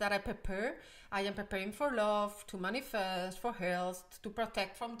symbol that I prepare. I am preparing for love, to manifest, for health, to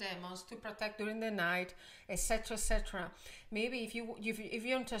protect from demons, to protect during the night, etc., etc. Maybe if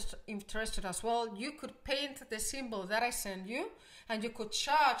you're interested as well, you could paint the symbol that I send you, and you could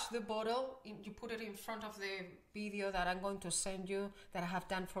charge the bottle. You put it in front of the video that I'm going to send you, that I have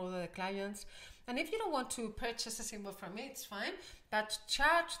done for all the clients. And if you don't want to purchase a symbol from me, it's fine, but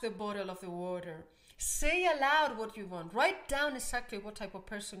charge the bottle of the water. Say aloud what you want. Write down exactly what type of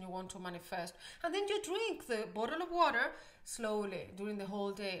person you want to manifest. And then you drink the bottle of water slowly during the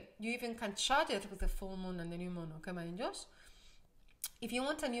whole day. You even can charge it with the full moon and the new moon. Okay, my angels? If you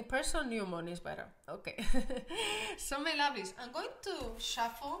want a new person, new moon is better. Okay. So, my lovelies, I'm going to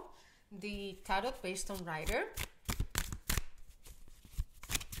shuffle the tarot based on rider.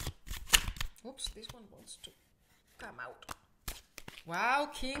 Oops, this one wants to come out. Wow,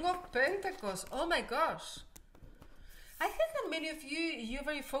 King of Pentacles. Oh my gosh. I think that many of you, you're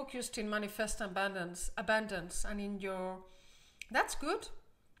very focused in manifest abundance, and in your, that's good.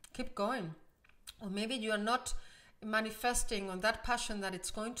 Keep going. Or maybe you are not manifesting on that passion that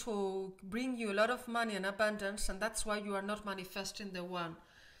it's going to bring you a lot of money and abundance, and that's why you are not manifesting the one.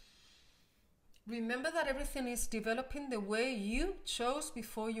 Remember that everything is developing the way you chose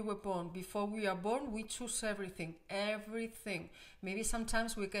before you were born. Before we are born, we choose everything. Everything. Maybe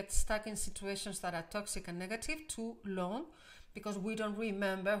sometimes we get stuck in situations that are toxic and negative too long because we don't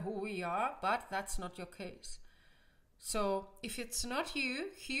remember who we are, but that's not your case. So if it's not you,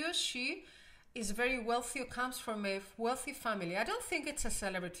 he or she is very wealthy or comes from a wealthy family. I don't think it's a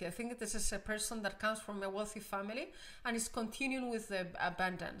celebrity. I think this is a person that comes from a wealthy family and is continuing with the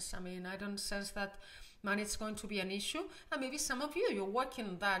abundance. I mean, I don't sense that money is going to be an issue. And maybe some of you, you're working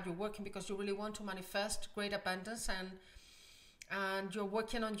on that. You're working because you really want to manifest great abundance, and you're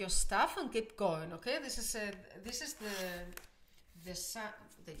working on your stuff, and keep going. Okay, this is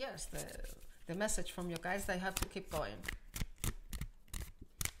the message from you guys that you have to keep going.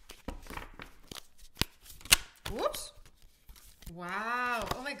 Whoops. Wow.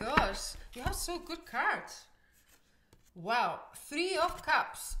 Oh my gosh. You have so good cards. Wow. 3 of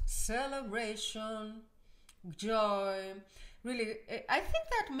Cups. Celebration. Joy. Really, I think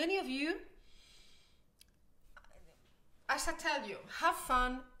that many of you, as I tell you, have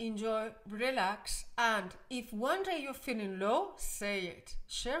fun, enjoy, relax, and if one day you're feeling low, say it.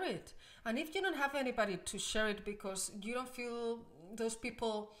 Share it. And if you don't have anybody to share it because you don't feel those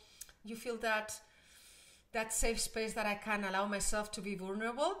people, you feel that safe space that I can allow myself to be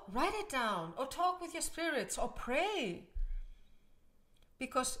vulnerable, write it down or talk with your spirits or pray.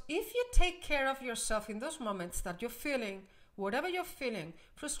 Because if you take care of yourself in those moments that you're feeling, whatever you're feeling,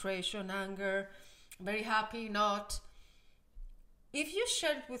 frustration, anger, very happy, not, if you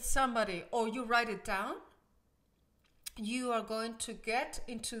share it with somebody or you write it down, you are going to get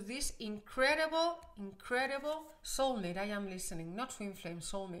into this incredible soulmate. I am listening, not twin flame,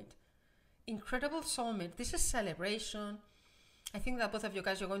 soulmate. Incredible soulmate. This is celebration. I think that both of you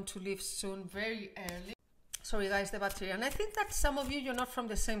guys are going to leave soon, very early. Sorry guys, the battery. And I think that some of you, you're not from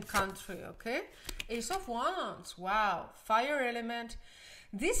the same country, okay? Ace of Wands. Wow. Fire element.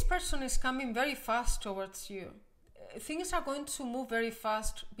 This person is coming very fast towards you. Things are going to move very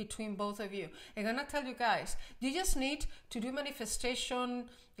fast between both of you. I'm gonna tell you guys, you just need to do manifestation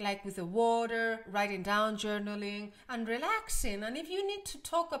like with the water, writing down, journaling, and relaxing. And if you need to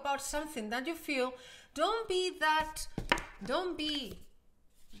talk about something that you feel, don't be,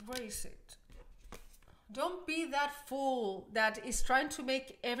 where is it? Don't be that fool that is trying to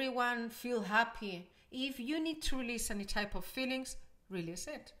make everyone feel happy. If you need to release any type of feelings, release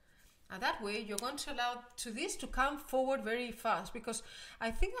it. And that way, you're going to allow this to come forward very fast. Because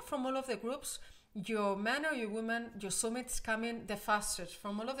I think that from all of the groups, your man or your woman, your soulmate's coming the fastest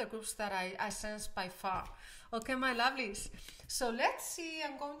from all of the groups that I sense by far. Okay, my lovelies. So let's see.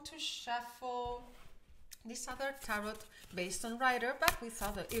 I'm going to shuffle this other tarot based on rider, but with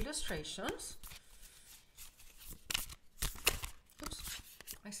other illustrations. Oops.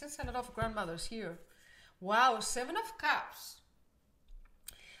 I sense a lot of grandmothers here. Wow, 7 of Cups.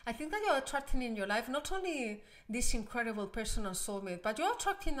 I think that you're attracting in your life not only this incredible person and soulmate, but you're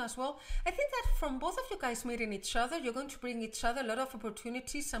attracting as well. I think that from both of you guys meeting each other, you're going to bring each other a lot of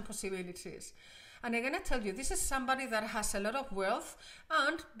opportunities and possibilities. And I'm going to tell you, this is somebody that has a lot of wealth,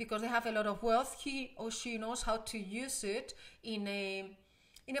 and because they have a lot of wealth, he or she knows how to use it in a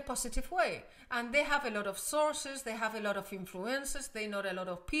positive way. And they have a lot of sources, they have a lot of influences, they know a lot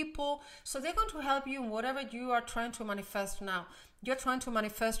of people, so they're going to help you in whatever you are trying to manifest now. You're trying to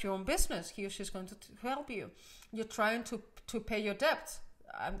manifest your own business, he or she is going to help you. You're trying to pay your debts,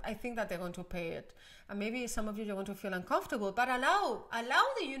 I think that they're going to pay it. And maybe some of you, you're going to feel uncomfortable, but allow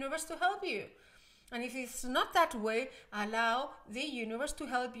the universe to help you. And if it's not that way, allow the universe to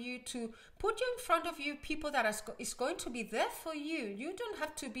help you, to put you in front of you people that is going to be there for you. You don't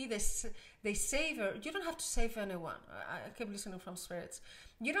have to be the savior. You don't have to save anyone. I keep listening from spirits.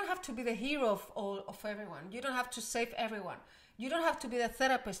 You don't have to be the hero of everyone. You don't have to save everyone. You don't have to be the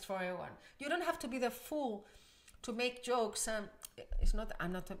therapist for everyone. You don't have to be the fool to make jokes. It's not.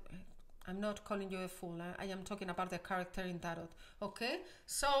 I'm not calling you a fool. I am talking about the character in tarot. Okay,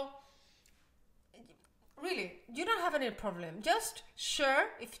 so. Really, you don't have any problem. Just share.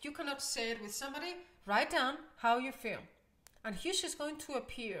 If you cannot say it with somebody, write down how you feel. And here she's going to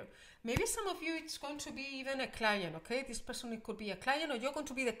appear. Maybe some of you, it's going to be even a client, okay? This person, it could be a client, or you're going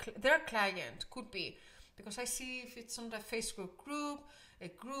to be their client. Could be. Because I see if it's on the Facebook group, a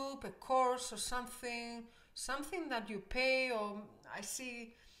course or something that you pay, or I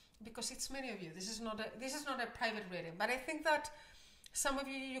see, because it's many of you. This is not a private reading. But I think that some of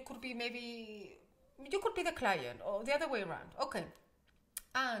you could be maybe... You could be the client, or the other way around. Okay.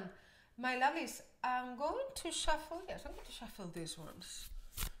 And my lovelies, I'm going to shuffle. Yes, I'm going to shuffle these ones.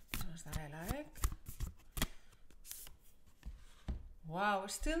 These ones that I like. Wow,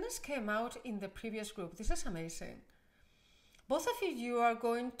 stillness came out in the previous group. This is amazing. Both of you are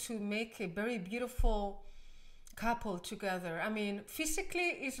going to make a very beautiful couple together. I mean,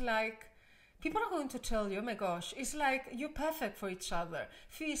 physically, it's like people are going to tell you, oh my gosh, it's like you're perfect for each other.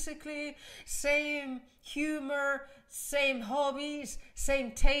 Physically, same humor, same hobbies,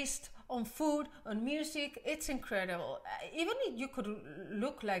 same taste on food, on music. It's incredible. Even if you could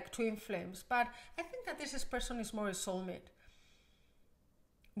look like twin flames, but I think that this person is more a soulmate.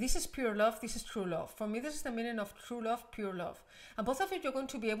 This is pure love. This is true love. For me, this is the meaning of true love, pure love. And both of you, you're going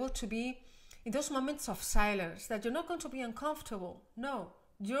to be able to be in those moments of silence, that you're not going to be uncomfortable. No.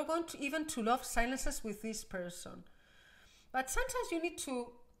 You're going to even to love silences with this person. But sometimes you need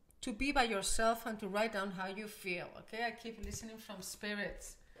to be by yourself and to write down how you feel. Okay, I keep listening from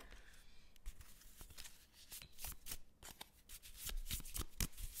spirits.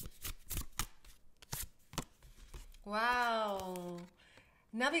 Wow.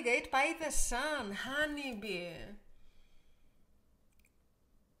 Navigate by the sun, honeybee.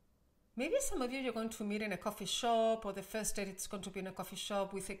 Maybe some of you, you're going to meet in a coffee shop, or the first date it's going to be in a coffee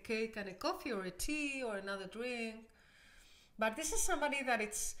shop with a cake and a coffee or a tea or another drink. But this is somebody that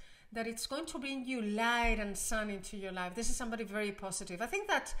it's going to bring you light and sun into your life. This is somebody very positive. I think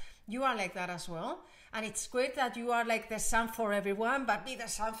that you are like that as well. And it's great that you are like the sun for everyone, but be the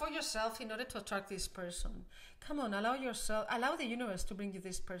sun for yourself in order to attract this person. Come on, allow the universe to bring you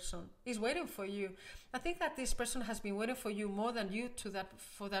this person. It's waiting for you. I think that this person has been waiting for you more than you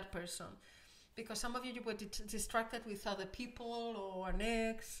for that person. Because some of you were distracted with other people or an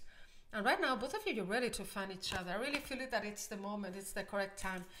ex. And right now, both of you, you're ready to find each other. I really feel it that it's the moment, it's the correct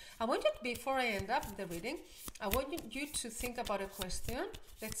time. I want you to, before I end up the reading, I want you to think about a question.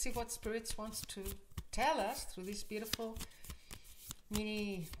 Let's see what Spirits wants to tell us through this beautiful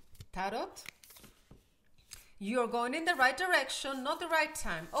mini tarot. You're going in the right direction, not the right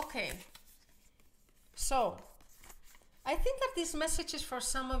time. Okay. So, I think that this message is for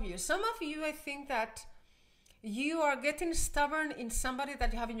some of you. Some of you, I think that you are getting stubborn in somebody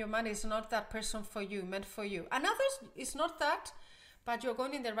that you have in your mind is not that person for you, meant for you. And others, it's not that, but you're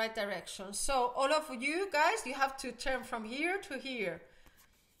going in the right direction. So all of you guys, you have to turn from here to here.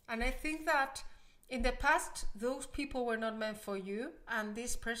 And I think that in the past, those people were not meant for you. And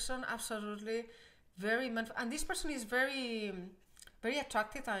this person absolutely very meant for, and this person is very, very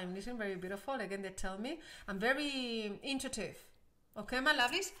attractive. I am listening, very beautiful. Again, they tell me. I'm very intuitive. Okay, my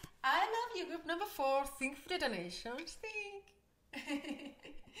lovelies. I love you. Group number 4. Think for the donations. Think.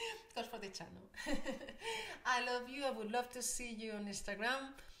 Goes for the channel. I love you. I would love to see you on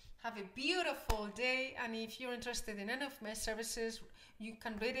Instagram. Have a beautiful day. And if you're interested in any of my services, you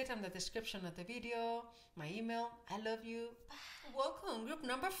can read it in the description of the video. My email. I love you. Bye. Welcome. Group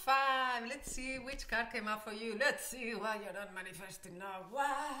number 5. Let's see which card came up for you. Let's see why you're not manifesting now.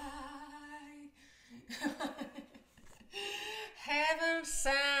 Why? Heaven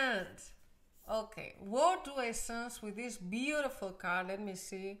sent. Okay, what do I sense with this beautiful card? Let me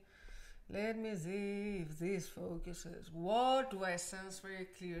see if this focuses. What do I sense very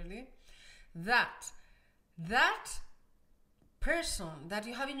clearly? That person that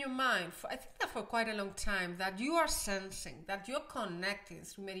you have in your mind, I think that for quite a long time, that you are sensing, that you're connecting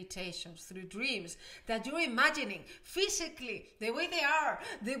through meditations, through dreams, that you're imagining physically, the way they are,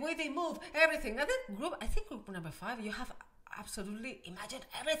 the way they move, everything. And that group, I think group number 5, you have absolutely imagined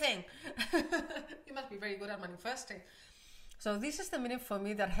everything. You must be very good at manifesting. So this is the meaning for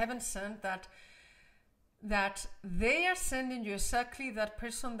me that heaven sent, that they are sending you exactly that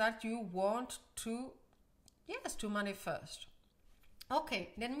person that you want to, yes, to manifest. Okay,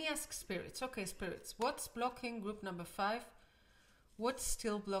 let me ask spirits. Okay, spirits, what's blocking group number 5? What's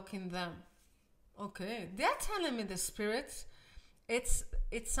still blocking them? Okay, they're telling me, the spirits, it's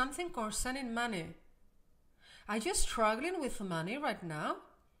something concerning money. Are you struggling with money right now?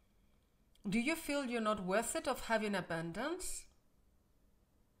 Do you feel you're not worth it of having abundance?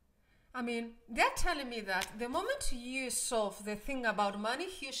 I mean, they're telling me that the moment you solve the thing about money,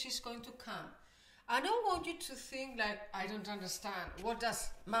 he or she's going to come. I don't want you to think like, I don't understand. What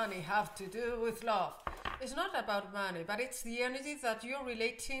does money have to do with love? It's not about money, but it's the energy that you're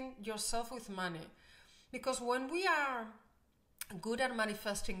relating yourself with money. Because when we are good at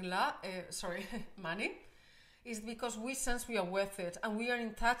manifesting money, is because we sense we are worth it and we are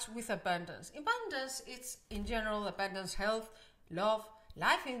in touch with abundance. Abundance, it's in general abundance, health, love,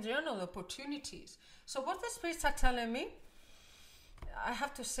 life in general, opportunities. So what the spirits are telling me, I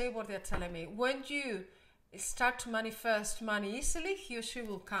have to say what they're telling me. When you start to manifest money easily, he or she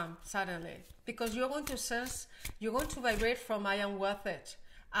will come suddenly. Because you're going to sense, you're going to vibrate from I am worth it.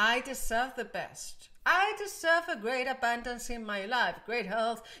 I deserve the best. I deserve a great abundance in my life. Great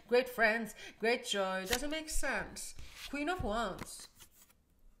health, great friends, great joy. Does it make sense? Queen of Wands.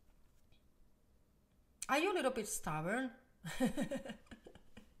 Are you a little bit stubborn? Fire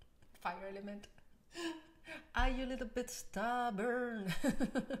element. Are you a little bit stubborn?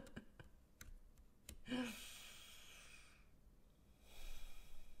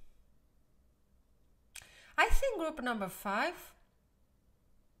 I think group number 5,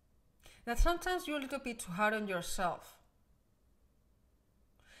 that sometimes you're a little bit too hard on yourself.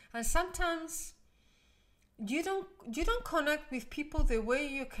 And sometimes you don't connect with people the way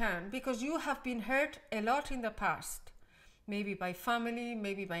you can because you have been hurt a lot in the past. Maybe by family,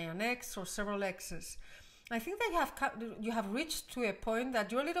 maybe by an ex or several exes. I think that you have reached to a point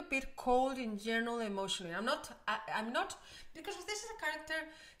that you're a little bit cold in general emotionally. I'm not, because this is a character,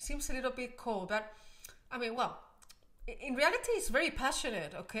 seems a little bit cold, but I mean, well, in reality it's very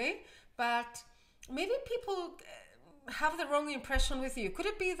passionate, okay? But maybe people have the wrong impression with you. Could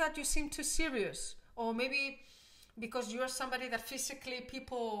it be that you seem too serious? Or maybe because you're somebody that physically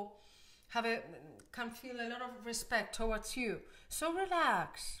people can feel a lot of respect towards you. So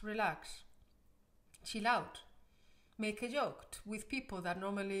relax. Chill out. Make a joke with people that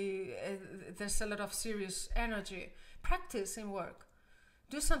normally there's a lot of serious energy. Practice in work.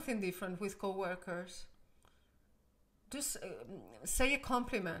 Do something different with co-workers. Just say a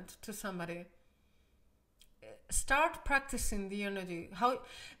compliment to somebody. Start practicing the energy.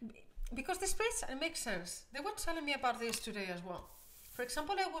 Because the spirits, it makes sense. They were telling me about this today as well. For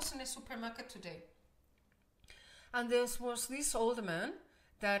example, I was in a supermarket today. And there was this old man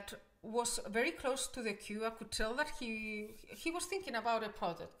that was very close to the queue. I could tell that he was thinking about a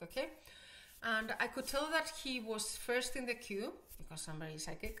product, okay? And I could tell that he was first in the queue, because I'm very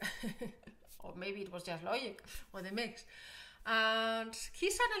psychic. Or maybe it was just logic, or the mix. And he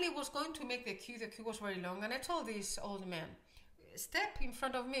suddenly was going to make the queue was very long, and I told this old man, step in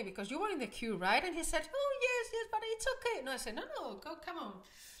front of me, because you were in the queue, right? And he said, oh yes, but it's okay. No, I said, no, go, come on.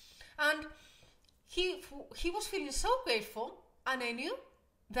 And he was feeling so grateful, and I knew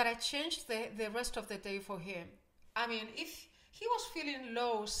that I changed the rest of the day for him. I mean, if he was feeling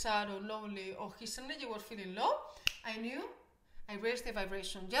low, sad, or lonely, or his energy was feeling low, I knew I raised the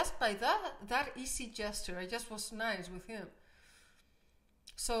vibration just by that easy gesture. I just was nice with him.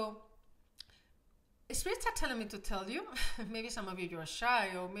 So spirits are telling me to tell you, maybe some of you are shy,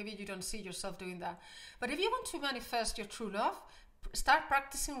 or maybe you don't see yourself doing that. But if you want to manifest your true love, start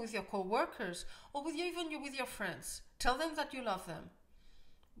practicing with your co-workers, or even with your friends. Tell them that you love them.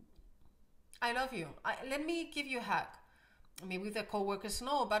 I love you. Let me give you a hug. Maybe with the co-workers,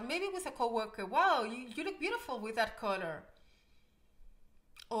 no, but maybe with a co-worker, wow, you look beautiful with that color.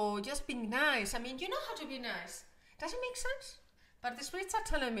 Or just being nice. I mean, you know how to be nice. Does it make sense? But the spirits are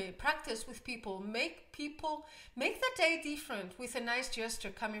telling me, practice with people. Make the day different with a nice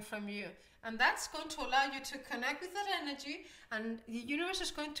gesture coming from you. And that's going to allow you to connect with that energy. And the universe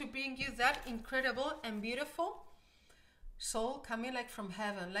is going to bring you that incredible and beautiful soul coming like from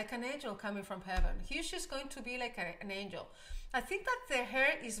heaven, like an angel coming from heaven. She's going to be like an angel. I think that the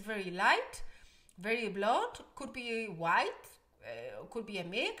hair is very light, very blonde, could be white, could be a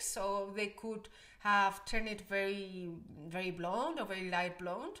mix, or they could have turned it very, very blonde or very light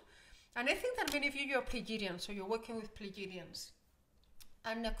blonde. And I think that many of you are Pleiadians, so you're working with Pleiadians.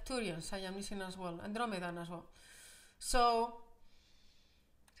 And Necturians, I am missing as well, Andromedan as well. So,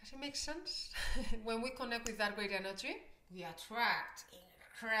 does it make sense? When we connect with that great energy, we attract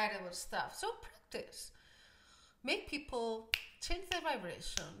incredible stuff. So practice. Make people change their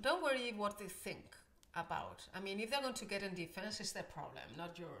vibration. Don't worry what they think about. I mean, if they're going to get in defense, it's their problem,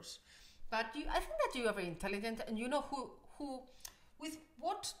 not yours. But I think that you are very intelligent, and you know with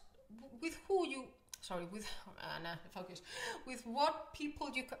what people you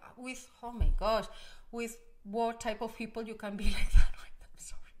can, with, oh my gosh, with what type of people you can be like that. I'm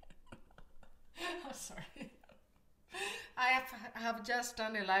sorry. I'm sorry. I have just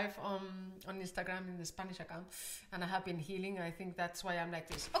done a live on Instagram in the Spanish account, and I have been healing. I think that's why I'm like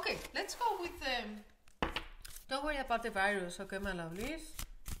this. Okay, let's go with don't worry about the virus, okay, my lovelies?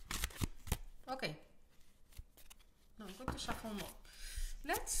 Okay. No, I'm going to shuffle more.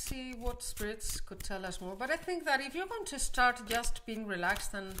 Let's see what spirits could tell us more. But I think that if you're going to start just being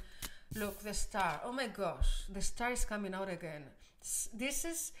relaxed and look, the star. Oh my gosh, the star is coming out again. This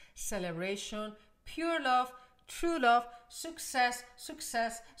is celebration, pure love, true love, success,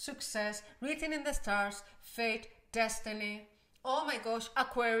 success, success, written in the stars, fate, destiny. Oh my gosh,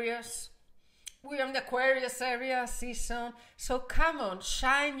 Aquarius. We're in the Aquarius area season. So come on,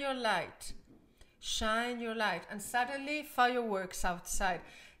 shine your light. Shine your light. And suddenly fireworks outside.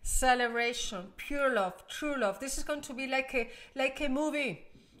 Celebration, pure love, true love. This is going to be like a movie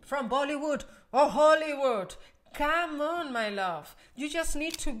from Bollywood or Hollywood. Come on, my love. You just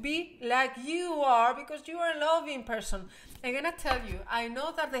need to be like you are, because you are a loving person. I'm going to tell you, I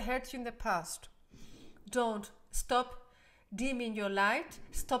know that they hurt you in the past. Don't. Stop dimming your light.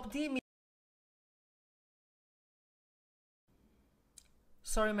 Stop dimming.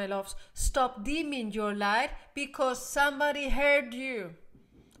 Sorry, my loves. Stop dimming your light because somebody hurt you.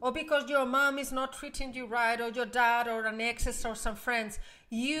 Or because your mom is not treating you right, or your dad, or an ex, or some friends.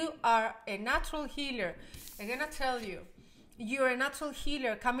 You are a natural healer. I'm gonna tell you, you're a natural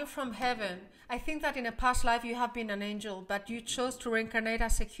healer coming from heaven. I think that in a past life you have been an angel, but you chose to reincarnate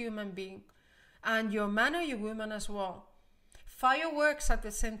as a human being. And you're man or you're woman as well. Fireworks at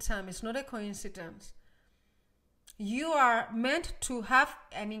the same time. It's not a coincidence. You are meant to have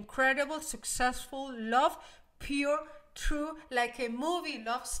an incredible, successful love, pure, true, like a movie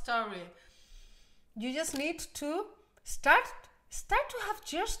love story. You just need to start to have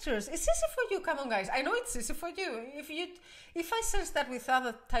gestures. It's easy for you. Come on, guys. I know it's easy for you. If I sense that with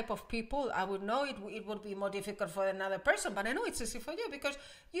other type of people, I would know it would be more difficult for another person. But I know it's easy for you because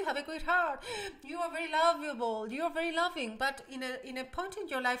you have a great heart. You are very lovable. You are very loving. But in a point in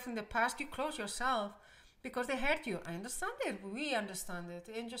your life in the past, you close yourself because they hurt you. I understand it. We understand it.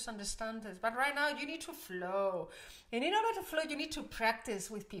 Angels understand it. But right now, you need to flow. And in order to flow, you need to practice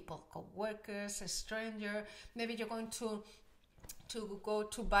with people, co-workers, a stranger. Maybe you're going to go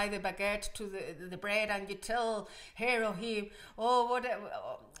to buy the baguette, to the bread, and you tell her or him, oh, whatever,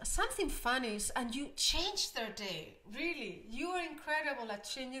 something funny, and you change their day. Really, you are incredible at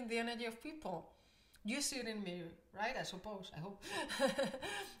changing the energy of people. You see it in me, right? I suppose, I hope.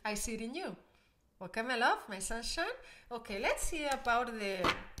 I see it in you. Okay, my love, my sunshine. Okay, let's see about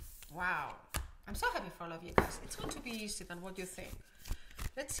wow. I'm so happy for all of you guys. It's going to be easier than what you think.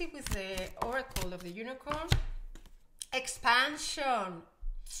 Let's see with the Oracle of the Unicorn. Expansion.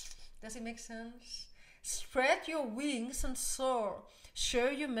 Does it make sense? Spread your wings and soar.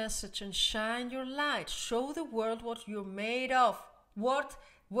 Share your message and shine your light. Show the world what you're made of. What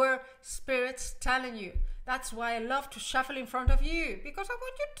were spirits telling you? That's why I love to shuffle in front of you, because I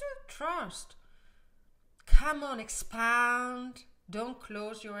want you to trust. Come on, expand. Don't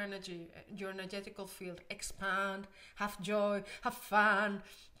close your energy, your energetical field. Expand. Have joy. Have fun.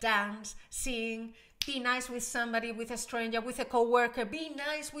 Dance. Sing. Be nice with somebody, with a stranger, with a co-worker. Be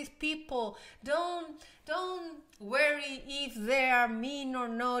nice with people. Don't worry if they are mean or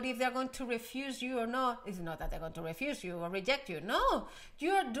not, if they're going to refuse you or not. It's not that they're going to refuse you or reject you. No,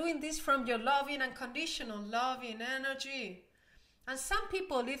 you are doing this from your loving, unconditional loving energy. And some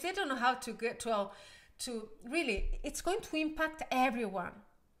people, if they don't know how to get to really, it's going to impact everyone.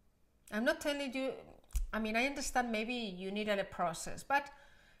 I'm not telling you, I mean, I understand maybe you needed a process, but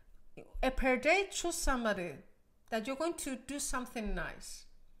per day, choose somebody that you're going to do something nice.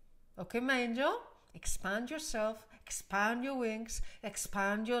 Okay, my angel? Expand yourself, expand your wings,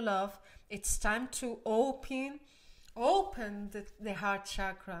 expand your love. It's time to open the heart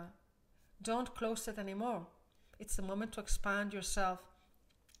chakra. Don't close it anymore. It's the moment to expand yourself.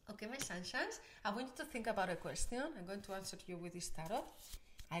 Okay, my sunshines, I want you to think about a question. I'm going to answer you with this tarot.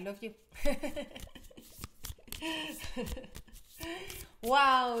 I love you.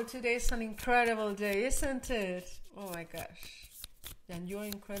 Wow, today's an incredible day, isn't it? Oh my gosh. And you're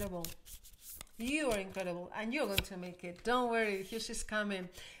incredible. You are incredible, and you're going to make it. Don't worry, huge is coming.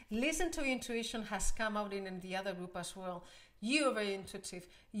 Listen to intuition has come out in the other group as well. You're very intuitive.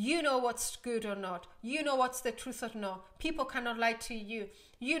 You know what's good or not. You know what's the truth or not. People cannot lie to you.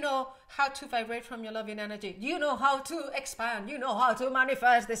 You know how to vibrate from your loving energy. You know how to expand. You know how to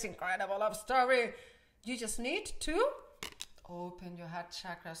manifest this incredible love story. You just need to open your heart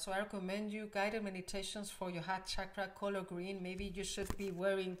chakra. So I recommend you guided meditations for your heart chakra, color green. Maybe you should be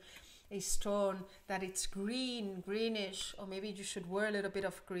wearing a stone that it's green, greenish, or maybe you should wear a little bit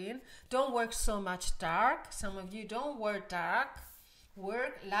of green. Don't wear so much dark. Some of you don't wear dark.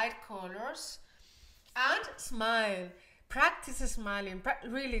 Wear light colors and smile. Practice smiling.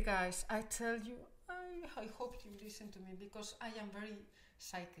 Really, guys, I tell you, I hope you listen to me because I am very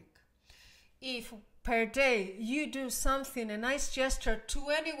psychic. If per day you do something, a nice gesture to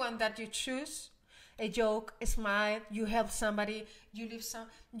anyone that you choose, a joke, a smile, you help somebody,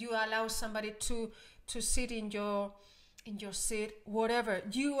 you allow somebody to sit in your seat, whatever,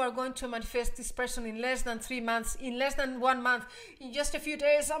 you are going to manifest this person in less than 3 months, in less than 1 month, in just a few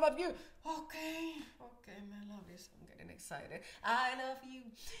days. Some of you, okay, my love is, I'm getting excited. I love you.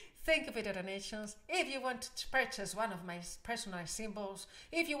 Thank you for the donations. If you want to purchase one of my personal symbols,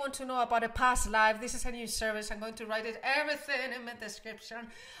 if you want to know about a past life, this is a new service. I'm going to write everything in my description.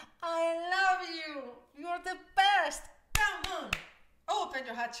 I love you. You're the best. Come on. Open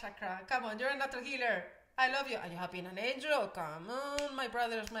your heart chakra. Come on. You're a natural healer. I love you. Are you happy in an angel? Come on, my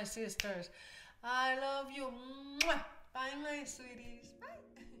brothers, my sisters. I love you. Mwah. Bye, my sweeties. Bye.